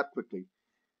and we adapt quickly.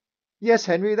 Yes,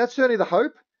 Henry, that's certainly the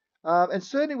hope. And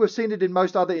certainly we've seen it in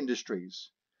most other industries.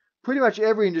 Pretty much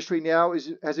every industry now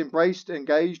has embraced and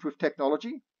engaged with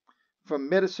technology, from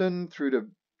medicine through to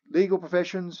legal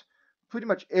professions, pretty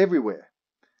much everywhere.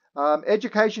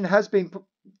 Education has been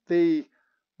the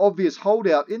obvious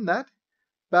holdout in that,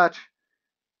 but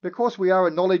because we are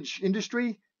a knowledge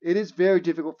industry, it is very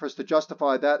difficult for us to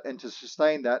justify that and to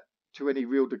sustain that to any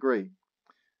real degree.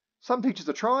 Some teachers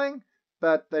are trying,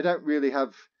 but they don't really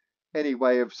have any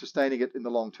way of sustaining it in the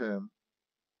long term.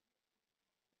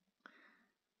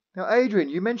 Now, Adrian,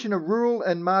 you mentioned a rural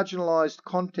and marginalised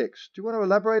context. Do you want to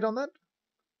elaborate on that?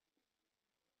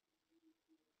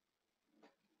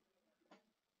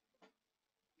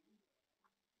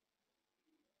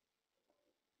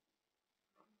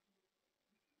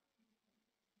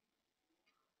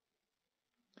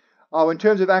 Oh, in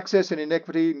terms of access and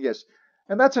inequity, yes.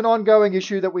 And that's an ongoing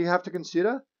issue that we have to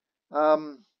consider. But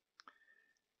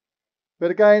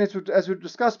again, as we've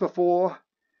discussed before,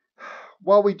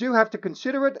 while we do have to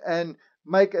consider it and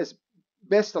make as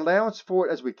best allowance for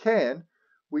it as we can,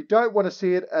 we don't want to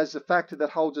see it as a factor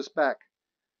that holds us back,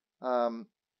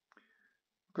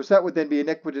 because that would then be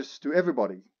inequitous to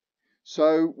everybody.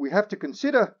 So we have to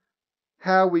consider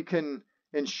how we can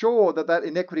ensure that that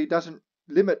inequity doesn't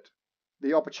limit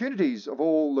the opportunities of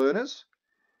all learners,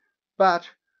 but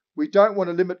we don't want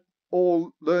to limit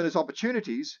all learners'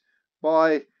 opportunities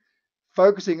by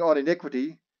focusing on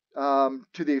inequity to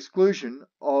the exclusion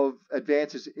of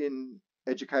advances in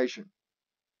education.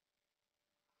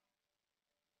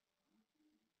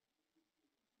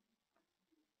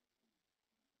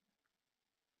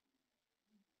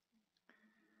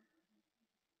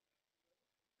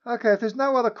 Okay, if there's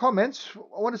no other comments,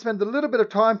 I want to spend a little bit of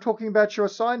time talking about your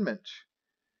assignment.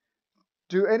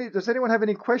 Does anyone have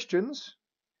any questions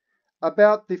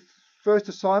about the first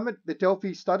assignment, the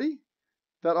Delphi study,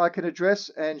 that I can address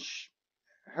and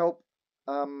help?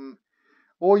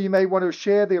 Or you may want to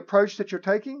share the approach that you're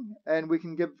taking, and we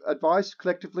can give advice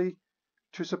collectively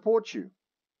to support you.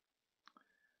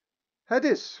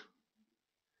 Hadis,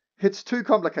 it's too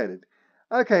complicated.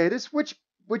 Okay, Hadis, which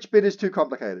bit is too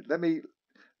complicated? Let me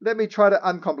try to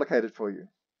uncomplicate it for you.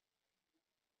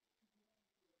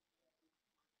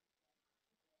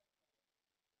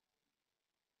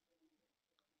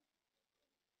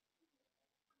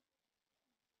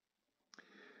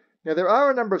 Now, there are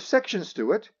a number of sections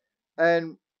to it,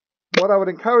 and what I would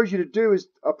encourage you to do is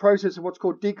a process of what's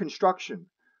called deconstruction,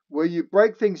 where you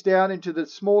break things down into the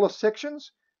smaller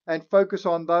sections and focus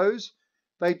on those.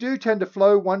 They do tend to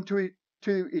flow one to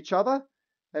each other,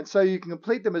 and so you can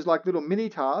complete them as like little mini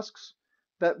tasks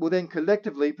that will then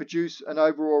collectively produce an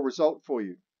overall result for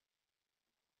you.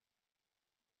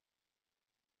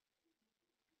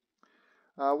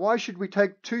 Why should we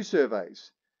take 2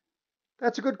 surveys?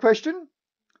 That's a good question.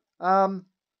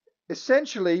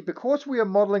 Essentially, because we are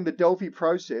modeling the Delphi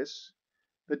process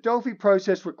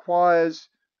requires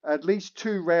at least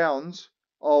 2 rounds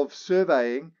of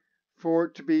surveying for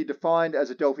it to be defined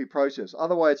as a Delphi process.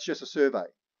 Otherwise, it's just a survey.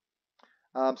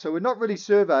 So we're not really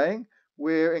surveying,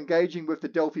 we're engaging with the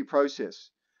Delphi process.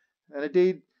 And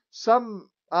indeed, some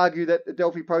argue that the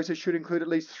Delphi process should include at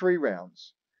least 3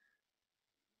 rounds.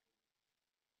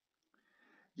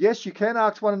 Yes, you can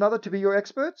ask one another to be your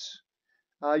experts.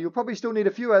 You'll probably still need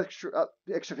a few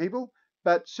extra people,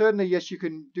 but certainly, yes, you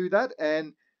can do that.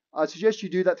 And I suggest you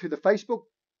do that through the Facebook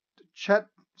chat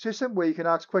system, where you can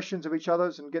ask questions of each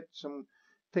other and get some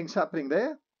things happening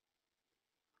there.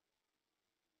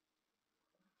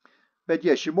 But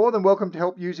yes, you're more than welcome to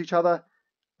help use each other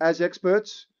as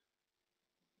experts.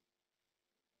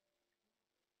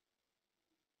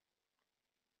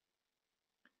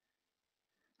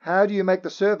 How do you make the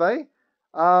survey?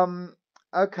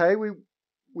 Okay, we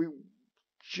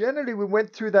generally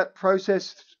went through that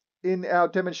process in our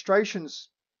demonstrations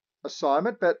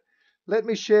assignment, but let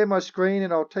me share my screen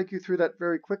and I'll take you through that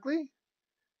very quickly.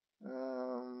 Where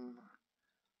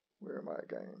am I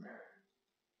again?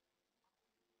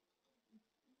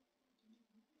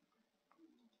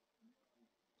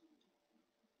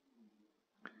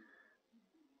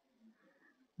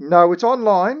 No, it's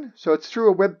online, so it's through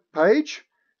a web page.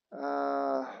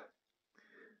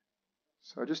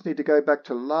 So I just need to go back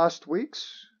to last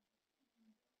week's.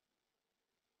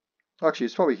 Actually,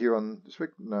 it's probably here on this week.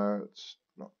 No, it's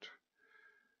not.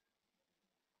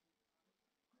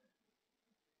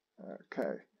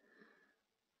 Okay.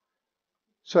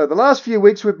 So the last few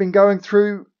weeks we've been going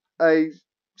through a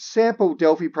sample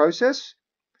Delphi process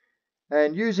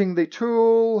and using the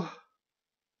tool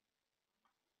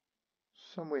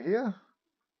somewhere here.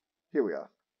 Here we are.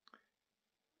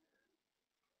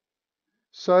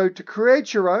 So to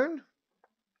create your own,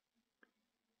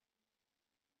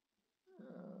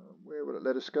 where will it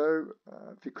let us go?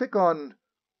 If you click on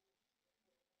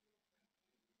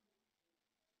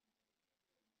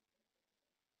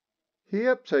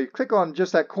here, so you click on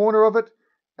just that corner of it,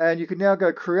 and you can now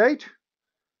go create.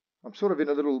 I'm sort of in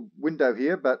a little window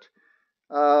here, but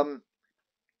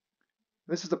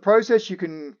this is the process. You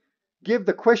can give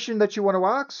the question that you want to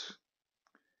ask.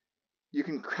 You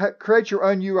can create your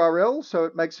own URL, so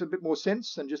it makes a bit more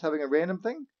sense than just having a random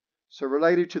thing. So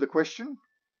related to the question.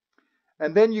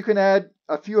 And then you can add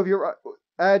a few of your,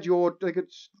 like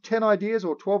it's 10 ideas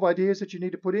or 12 ideas that you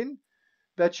need to put in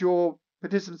that your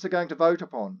participants are going to vote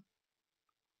upon.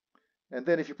 And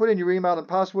then if you put in your email and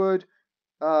password,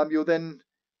 you'll then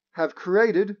have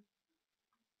created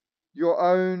your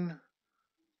own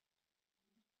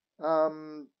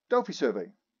Delphi survey.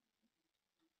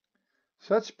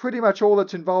 So that's pretty much all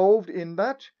that's involved in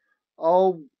that.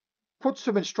 I'll put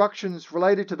some instructions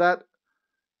related to that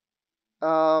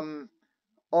on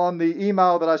the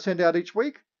email that I send out each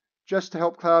week, just to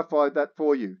help clarify that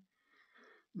for you.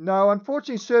 No,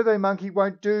 unfortunately, SurveyMonkey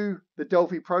won't do the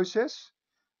Delphi process.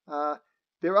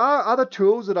 There are other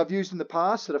tools that I've used in the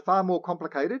past that are far more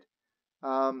complicated,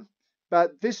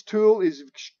 but this tool is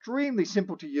extremely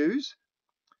simple to use.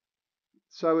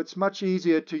 So it's much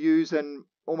easier to use than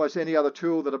almost any other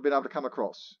tool that I've been able to come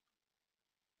across.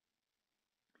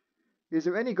 Is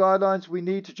there any guidelines we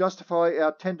need to justify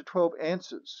our 10 to 12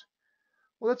 answers?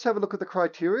 Well, let's have a look at the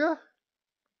criteria.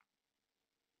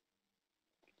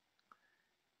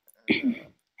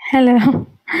 Hello.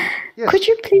 Yes. Could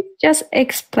you please just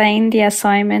explain the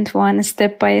assignment one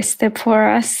step by step for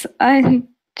us? I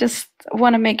just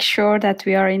want to make sure that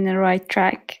we are in the right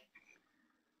track.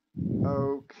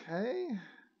 Okay.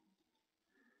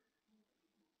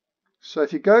 So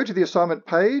if you go to the assignment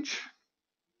page,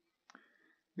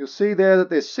 you'll see there that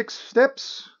there's 6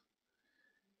 steps.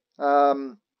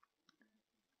 You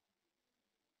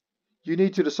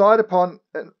need to decide upon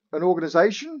an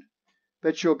organization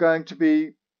that you're going to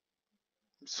be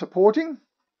supporting.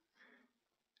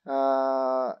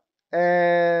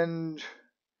 And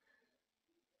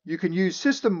you can use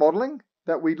system modeling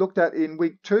that we looked at in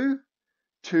week 2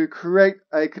 to create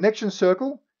a connection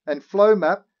circle and flow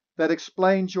map that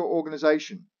explains your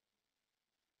organization.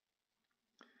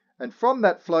 And from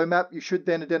that flow map, you should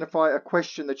then identify a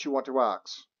question that you want to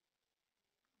ask.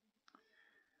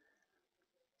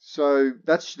 So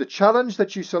that's the challenge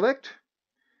that you select.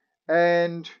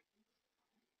 And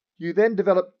you then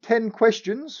develop 10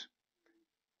 questions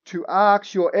to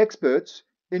ask your experts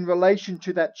in relation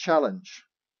to that challenge.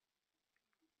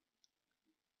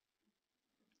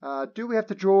 Do we have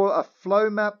to draw a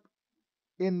flow map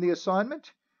in the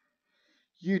assignment?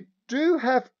 You do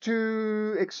have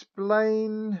to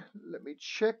explain, let me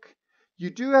check.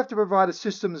 You do have to provide a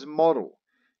systems model.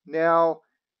 Now,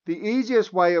 the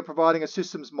easiest way of providing a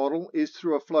systems model is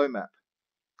through a flow map.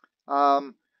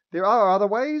 There are other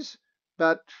ways,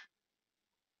 but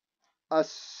a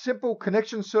simple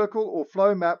connection circle or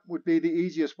flow map would be the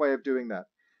easiest way of doing that.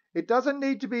 It doesn't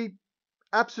need to be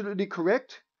absolutely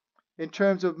correct in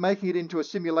terms of making it into a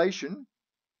simulation,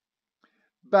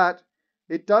 but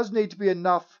it does need to be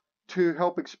enough to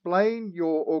help explain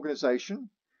your organization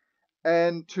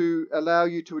and to allow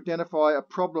you to identify a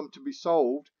problem to be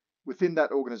solved within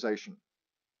that organization.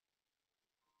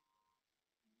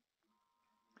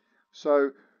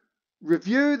 So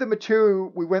review the material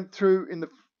we went through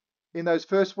in those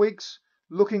first weeks,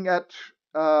 looking at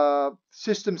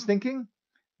systems thinking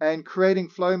and creating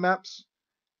flow maps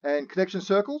and connection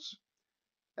circles.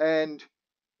 And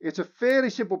it's a fairly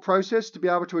simple process to be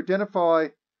able to identify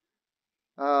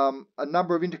a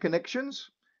number of interconnections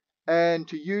and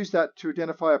to use that to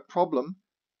identify a problem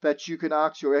that you can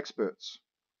ask your experts.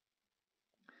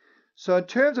 So in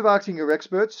terms of asking your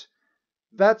experts,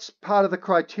 that's part of the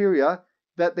criteria,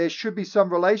 that there should be some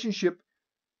relationship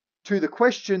to the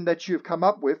question that you've come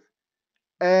up with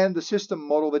and the system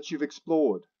model that you've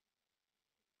explored.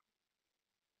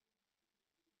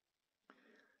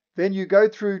 Then you go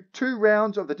through 2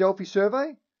 rounds of the Delphi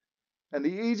survey, and the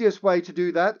easiest way to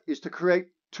do that is to create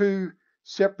 2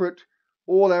 separate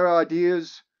all our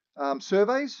ideas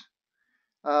surveys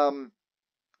and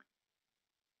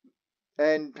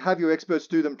have your experts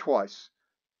do them twice.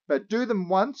 But do them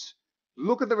once,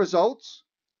 look at the results,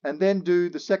 and then do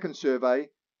the second survey,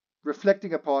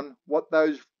 reflecting upon what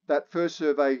that first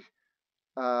survey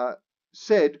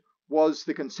said was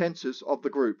the consensus of the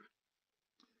group.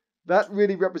 That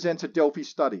really represents a Delphi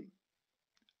study,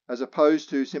 as opposed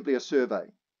to simply a survey.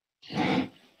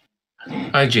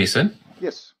 Hi, Jason.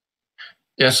 Yes.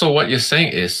 Yeah, so what you're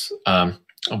saying is,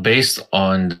 based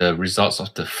on the results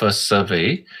of the first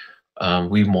survey,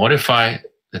 we modify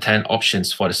the 10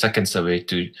 options for the second survey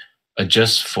to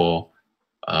adjust for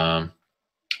the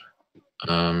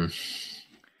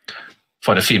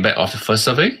feedback of the first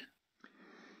survey?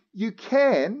 You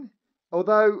can,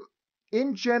 although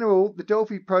in general, the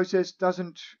Delphi process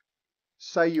doesn't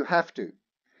say you have to.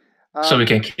 So we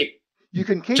can keep, you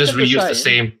can keep just it reuse the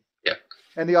same. Yeah.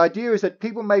 And the idea is that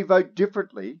people may vote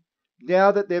differently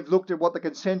now that they've looked at what the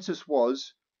consensus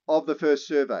was of the first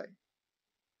survey.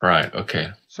 Right,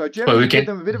 okay. So generally, you give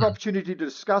them a bit of opportunity to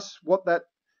discuss what that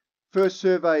first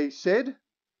survey said,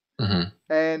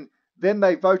 and then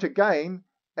they vote again,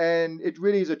 and it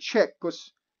really is a check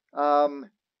because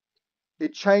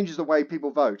it changes the way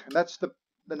people vote. And that's the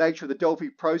nature of the Delphi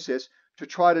process, to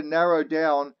try to narrow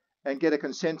down and get a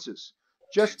consensus.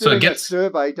 Just doing a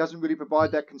survey doesn't really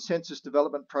provide that consensus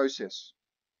development process.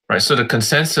 Right, so the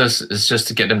consensus is just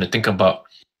to get them to think about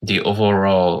the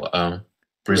overall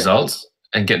results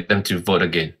and get them to vote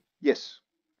again. Yes.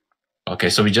 Okay,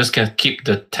 so we just can keep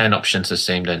the 10 options the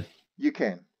same then? You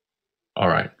can. All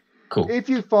right, cool. If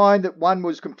you find that one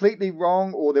was completely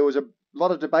wrong, or there was a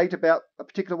lot of debate about a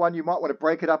particular one, you might want to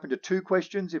break it up into 2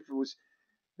 questions. If it was,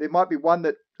 there might be one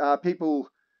that people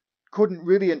couldn't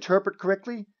really interpret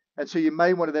correctly, and so you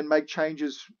may want to then make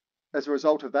changes as a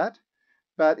result of that.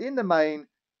 But in the main,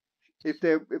 if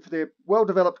they're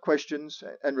well-developed questions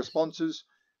and responses,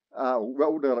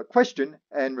 well-developed question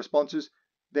and responses,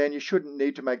 then you shouldn't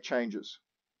need to make changes.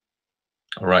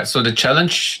 All right. So the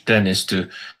challenge then is to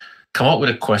come up with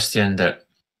a question that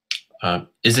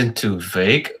isn't too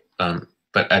vague,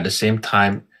 but at the same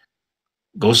time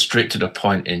go straight to the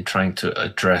point in trying to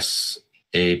address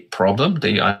a problem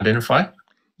that you identify.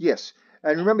 Yes.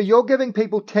 And remember, you're giving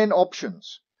people 10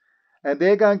 options, and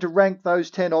they're going to rank those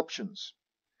 10 options.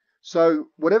 So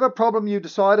whatever problem you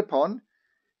decide upon,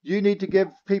 you need to give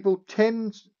people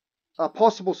 10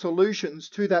 possible solutions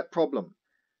to that problem.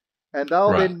 And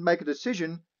they'll then make a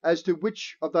decision as to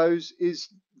which of those is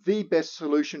the best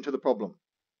solution to the problem.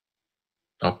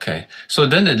 Okay. So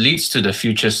then it leads to the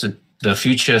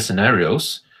future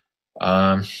scenarios.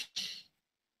 How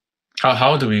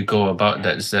do we go about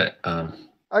that? Is that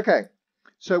Okay.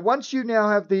 So once you now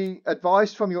have the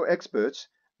advice from your experts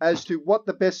as to what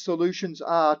the best solutions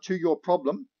are to your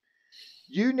problem,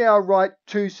 you now write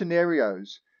 2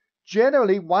 scenarios.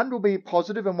 Generally, one will be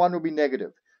positive and one will be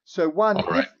negative. So one,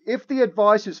 if the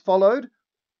advice is followed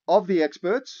of the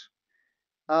experts,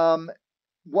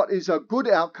 what is a good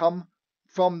outcome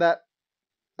from that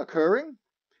occurring?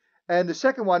 And the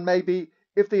second one may be,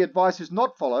 if the advice is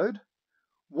not followed,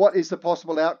 what is the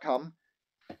possible outcome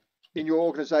in your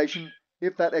organization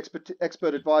if that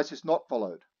expert advice is not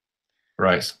followed?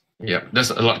 Right. Yeah, that's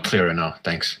a lot clearer now.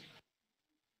 Thanks.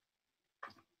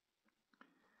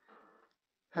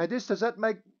 Hadis, does that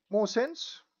make more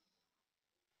sense?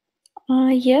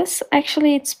 Yes,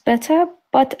 actually it's better.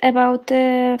 But about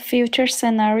the future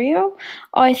scenario,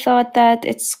 I thought that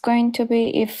it's going to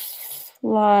be if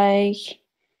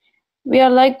we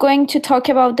are going to talk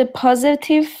about the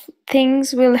positive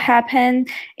things will happen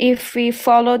if we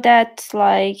follow that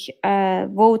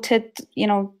voted,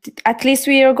 at least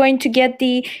we are going to get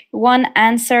the one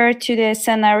answer to the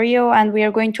scenario, and we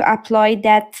are going to apply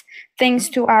that things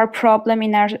to our problem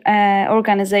in our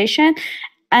organization.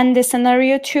 And the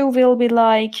scenario 2 will be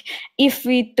if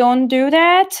we don't do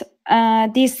that,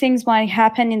 these things might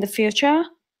happen in the future.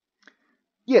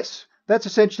 Yes, that's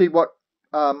essentially what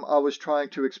I was trying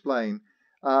to explain.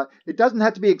 It doesn't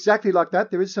have to be exactly like that.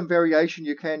 There is some variation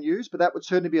you can use, but that would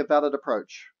certainly be a valid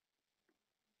approach.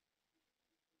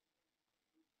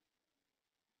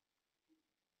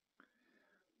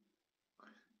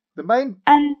 The main...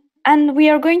 And we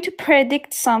are going to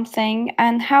predict something,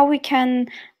 and how we can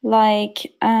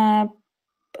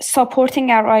supporting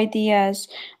our ideas.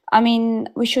 I mean,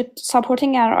 we should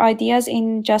supporting our ideas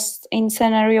in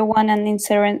scenario 1 and in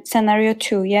scenario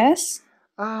 2, yes?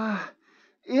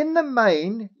 In the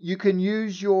main, you can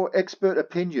use your expert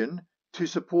opinion to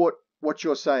support what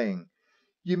you're saying.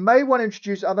 You may want to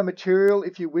introduce other material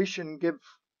if you wish and give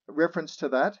reference to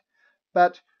that,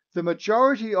 but the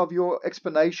majority of your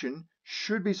explanation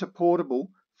should be supportable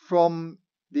from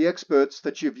the experts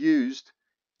that you've used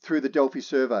through the Delphi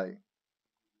survey.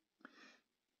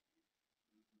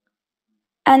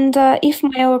 And if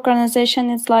my organization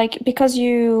is like, because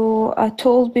you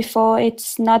told before,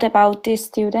 it's not about the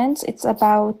students, it's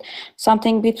about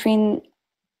something between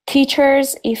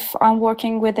teachers. If I'm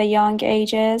working with the young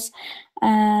ages,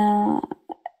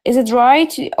 is it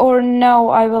right or no?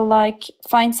 I will like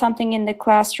find something in the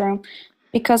classroom,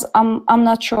 because I'm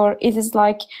not sure. It is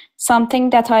like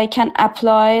something that I can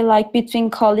apply like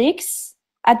between colleagues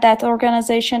at that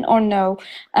organization, or no,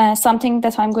 something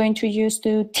that I'm going to use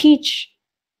to teach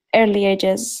early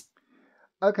ages.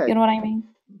 Okay. You know what I mean?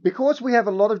 Because we have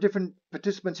a lot of different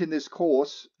participants in this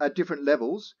course at different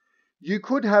levels, you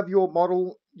could have your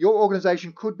model, your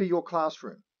organization could be your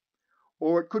classroom,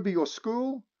 or it could be your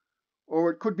school,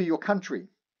 or it could be your country.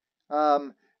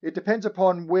 It depends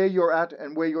upon where you're at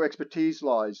and where your expertise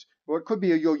lies. Or it could be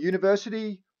your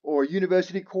university or a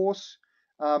university course.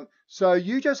 So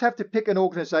you just have to pick an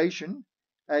organization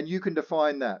and you can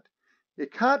define that.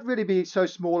 It can't really be so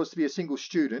small as to be a single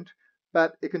student,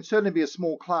 but it can certainly be a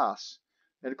small class.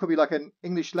 And it could be like an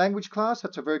English language class.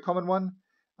 That's a very common one.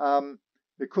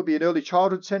 It could be an early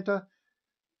childhood center,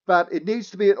 but it needs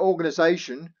to be an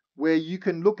organization where you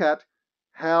can look at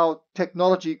how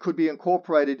technology could be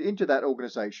incorporated into that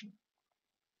organization.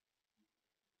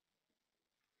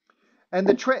 And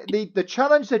the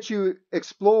challenge that you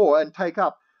explore and take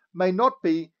up may not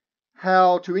be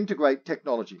how to integrate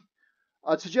technology.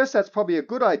 I'd suggest that's probably a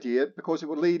good idea because it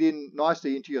will lead in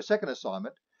nicely into your second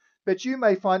assignment, but you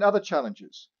may find other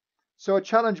challenges. So a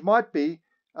challenge might be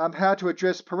how to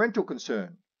address parental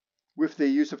concern with the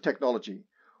use of technology,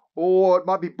 or it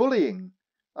might be bullying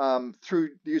through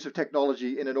the use of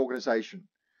technology in an organization.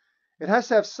 It has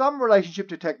to have some relationship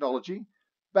to technology,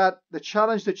 but the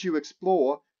challenge that you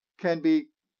explore can be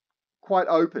quite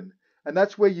open. And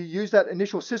that's where you use that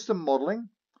initial system modeling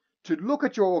to look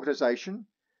at your organization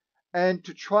and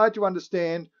to try to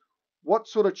understand what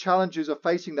sort of challenges are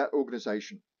facing that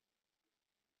organization.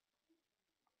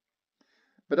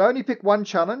 But only pick one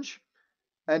challenge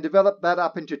and develop that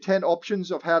up into 10 options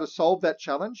of how to solve that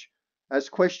challenge as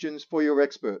questions for your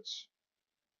experts.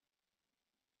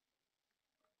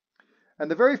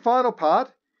 And the very final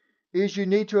part is you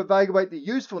need to evaluate the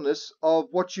usefulness of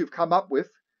what you've come up with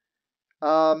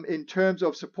in terms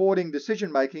of supporting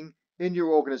decision making in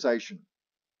your organization.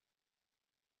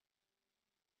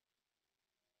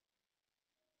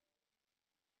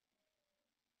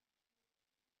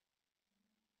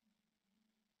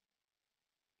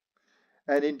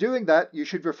 And in doing that, you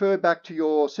should refer back to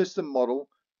your system model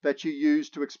that you use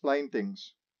to explain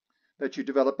things that you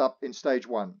developed up in stage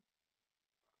one.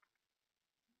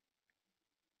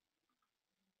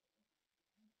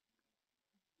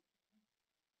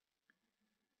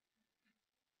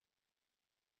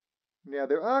 Now,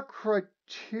 there are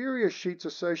criteria sheets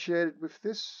associated with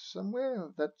this somewhere.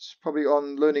 That's probably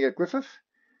on Learning at Griffith.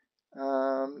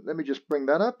 Let me just bring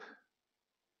that up.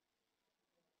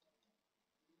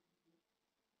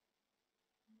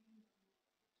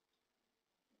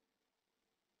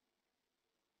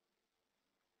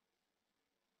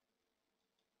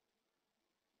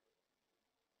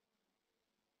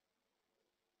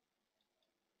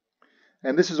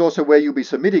 And this is also where you'll be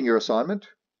submitting your assignment.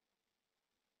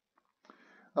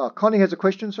 Connie has a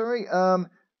question, sorry.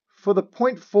 For the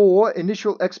point 4,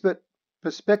 initial expert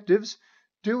perspectives,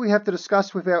 do we have to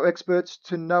discuss with our experts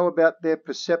to know about their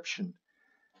perception?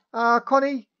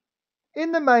 Connie,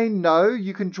 in the main, no.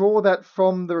 You can draw that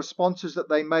from the responses that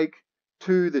they make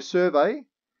to the survey.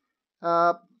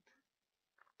 In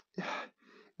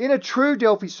a true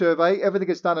Delphi survey, everything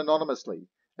is done anonymously,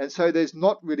 and so there's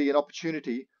not really an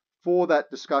opportunity for that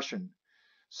discussion.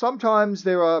 Sometimes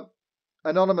there are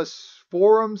anonymous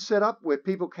forums set up where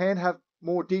people can have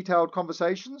more detailed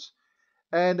conversations,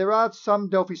 and there are some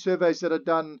Delphi surveys that are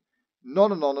done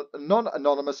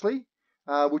non-anonymously,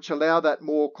 which allow that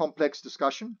more complex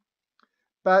discussion.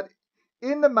 But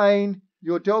in the main,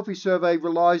 your Delphi survey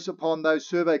relies upon those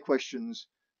survey questions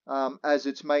as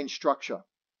its main structure,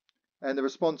 and the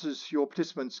responses your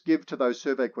participants give to those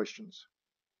survey questions.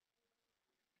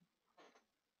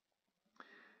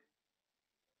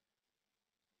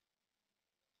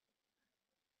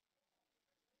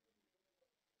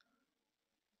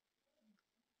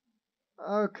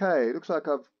 Okay, looks like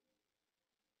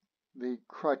the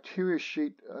criteria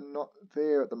sheet are not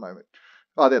there at the moment.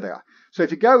 Oh, there they are. So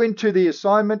if you go into the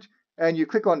assignment and you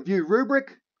click on View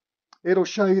Rubric, it'll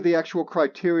show you the actual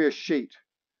criteria sheet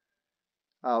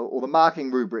or the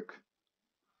marking rubric.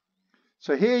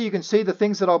 So here you can see the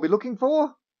things that I'll be looking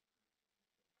for.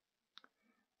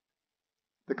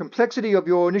 The complexity of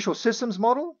your initial systems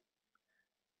model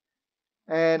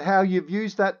and how you've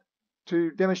used that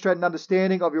to demonstrate an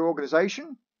understanding of your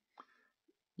organization.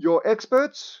 your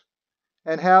experts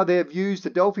and how they've used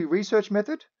the Delphi research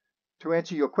method to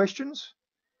answer your questions.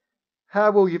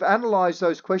 How well you've analysed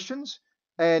those questions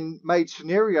and made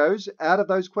scenarios out of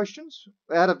those questions,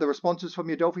 out of the responses from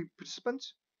your Delphi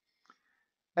participants.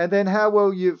 And then how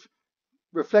well you've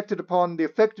reflected upon the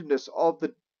effectiveness of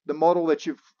the model that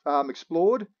you've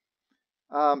explored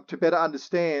to better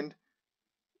understand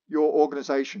your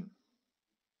organisation.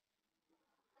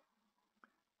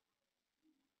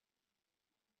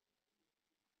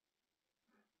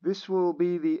 This will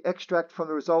be the extract from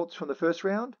the results from the first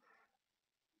round.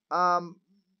 Okay,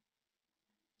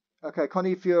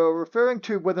 Connie, if you're referring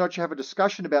to whether or not you have a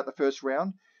discussion about the first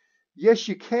round, yes,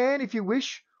 you can if you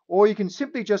wish, or you can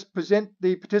simply just present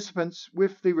the participants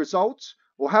with the results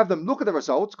or have them look at the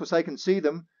results because they can see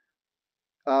them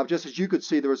just as you could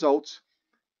see the results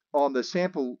on the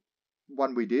sample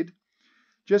one we did.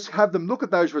 Just have them look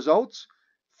at those results,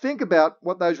 think about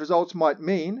what those results might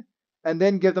mean, and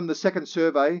then give them the second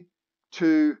survey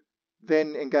to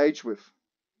then engage with.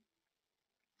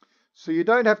 So you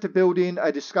don't have to build in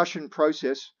a discussion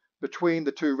process between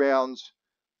the two rounds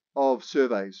of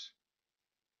surveys.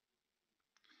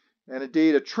 And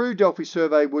indeed, a true Delphi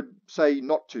survey would say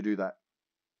not to do that.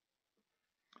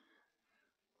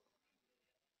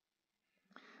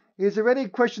 Is there any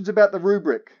questions about the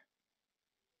rubric?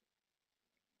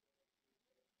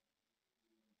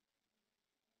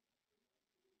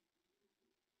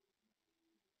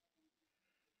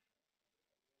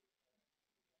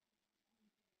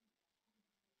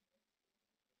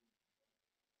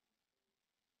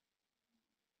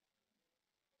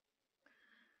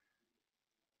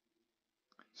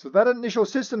 So that initial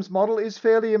systems model is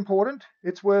fairly important.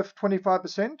 It's worth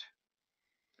 25%.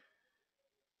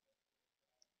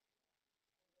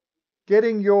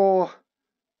 Getting your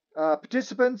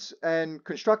participants and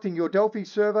constructing your Delphi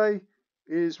survey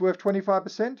is worth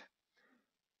 25%.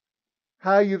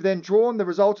 How you've then drawn the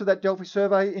results of that Delphi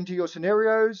survey into your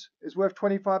scenarios is worth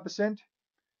 25%.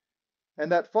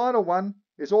 And that final one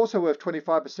is also worth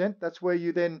 25%. That's where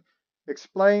you then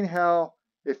explain how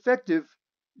effective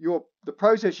the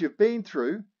process you've been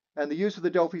through and the use of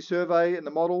the Delphi survey and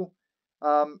the model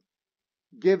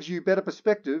gives you better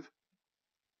perspective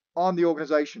on the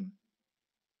organization.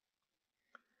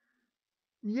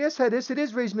 Yes, it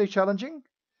is reasonably challenging,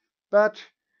 but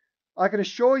I can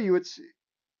assure you it's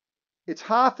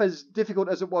half as difficult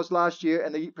as it was last year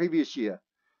and the previous year.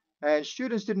 And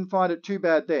students didn't find it too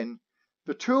bad then.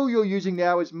 The tool you're using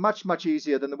now is much, much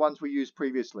easier than the ones we used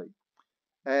previously.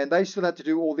 And they still had to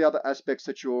do all the other aspects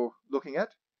that you're looking at.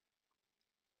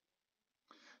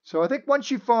 So I think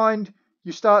once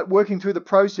you start working through the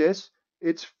process,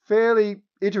 it's fairly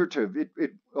iterative.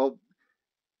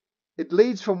 It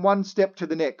leads from one step to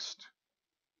the next.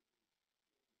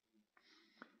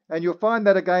 And you'll find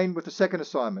that again with the second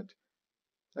assignment.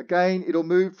 Again, it'll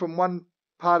move from one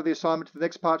part of the assignment to the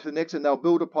next part to the next, and they'll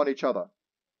build upon each other.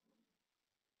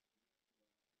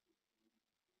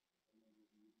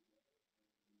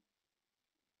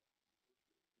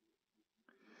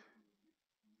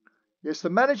 Yes,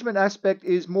 the management aspect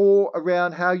is more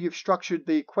around how you've structured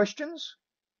the questions.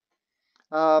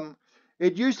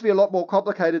 It used to be a lot more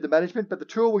complicated, the management, but the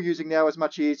tool we're using now is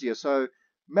much easier. So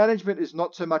management is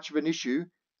not so much of an issue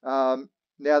now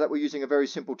that we're using a very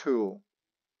simple tool.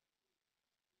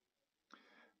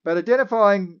 But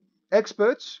identifying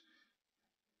experts,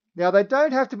 now they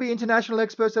don't have to be international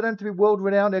experts, they don't have to be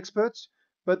world-renowned experts,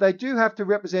 but they do have to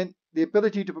represent the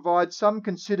ability to provide some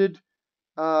considered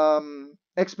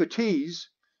expertise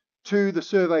to the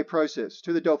survey process,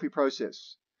 to the Delphi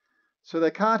process. So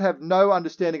they can't have no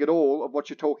understanding at all of what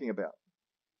you're talking about.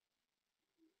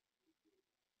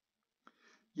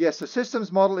 Yes, the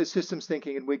systems model is systems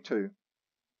thinking in week 2.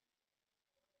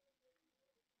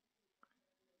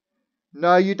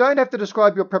 No, you don't have to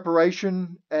describe your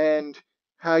preparation and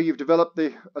how you've developed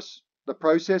the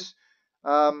process.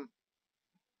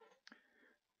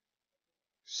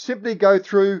 Simply go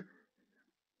through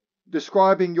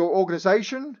describing your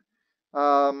organization.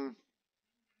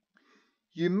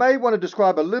 You may want to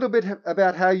describe a little bit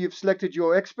about how you've selected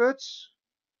your experts.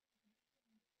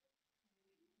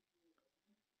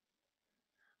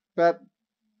 But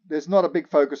there's not a big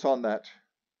focus on that.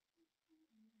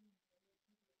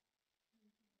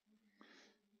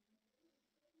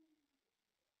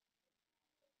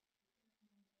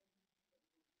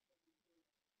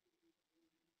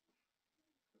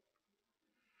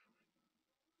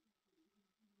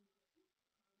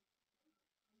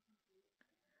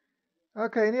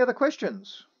 Okay, any other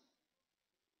questions?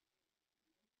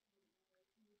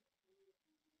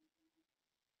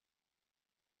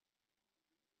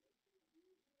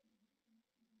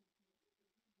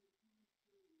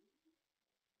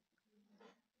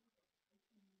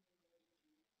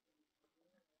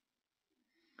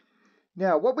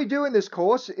 Now, what we do in this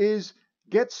course is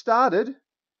get started,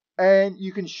 and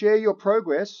you can share your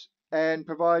progress and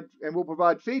we'll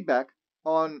provide feedback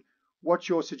on what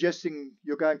you're suggesting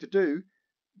you're going to do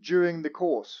during the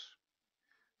course.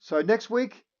 So next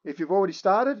week, if you've already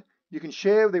started, you can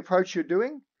share the approach you're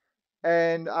doing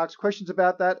and ask questions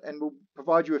about that, and we'll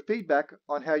provide you with feedback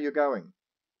on how you're going.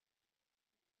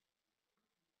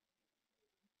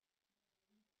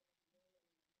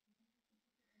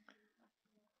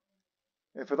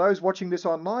 And for those watching this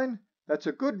online, that's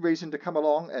a good reason to come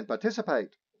along and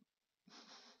participate.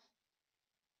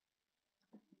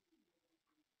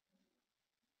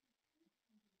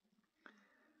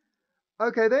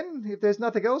 Okay then, if there's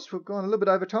nothing else, we've gone a little bit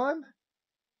over time,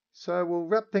 so we'll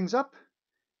wrap things up.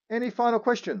 Any final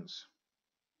questions?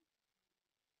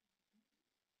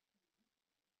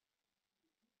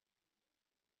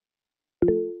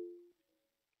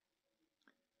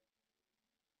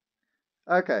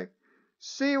 Okay,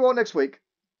 see you all next week.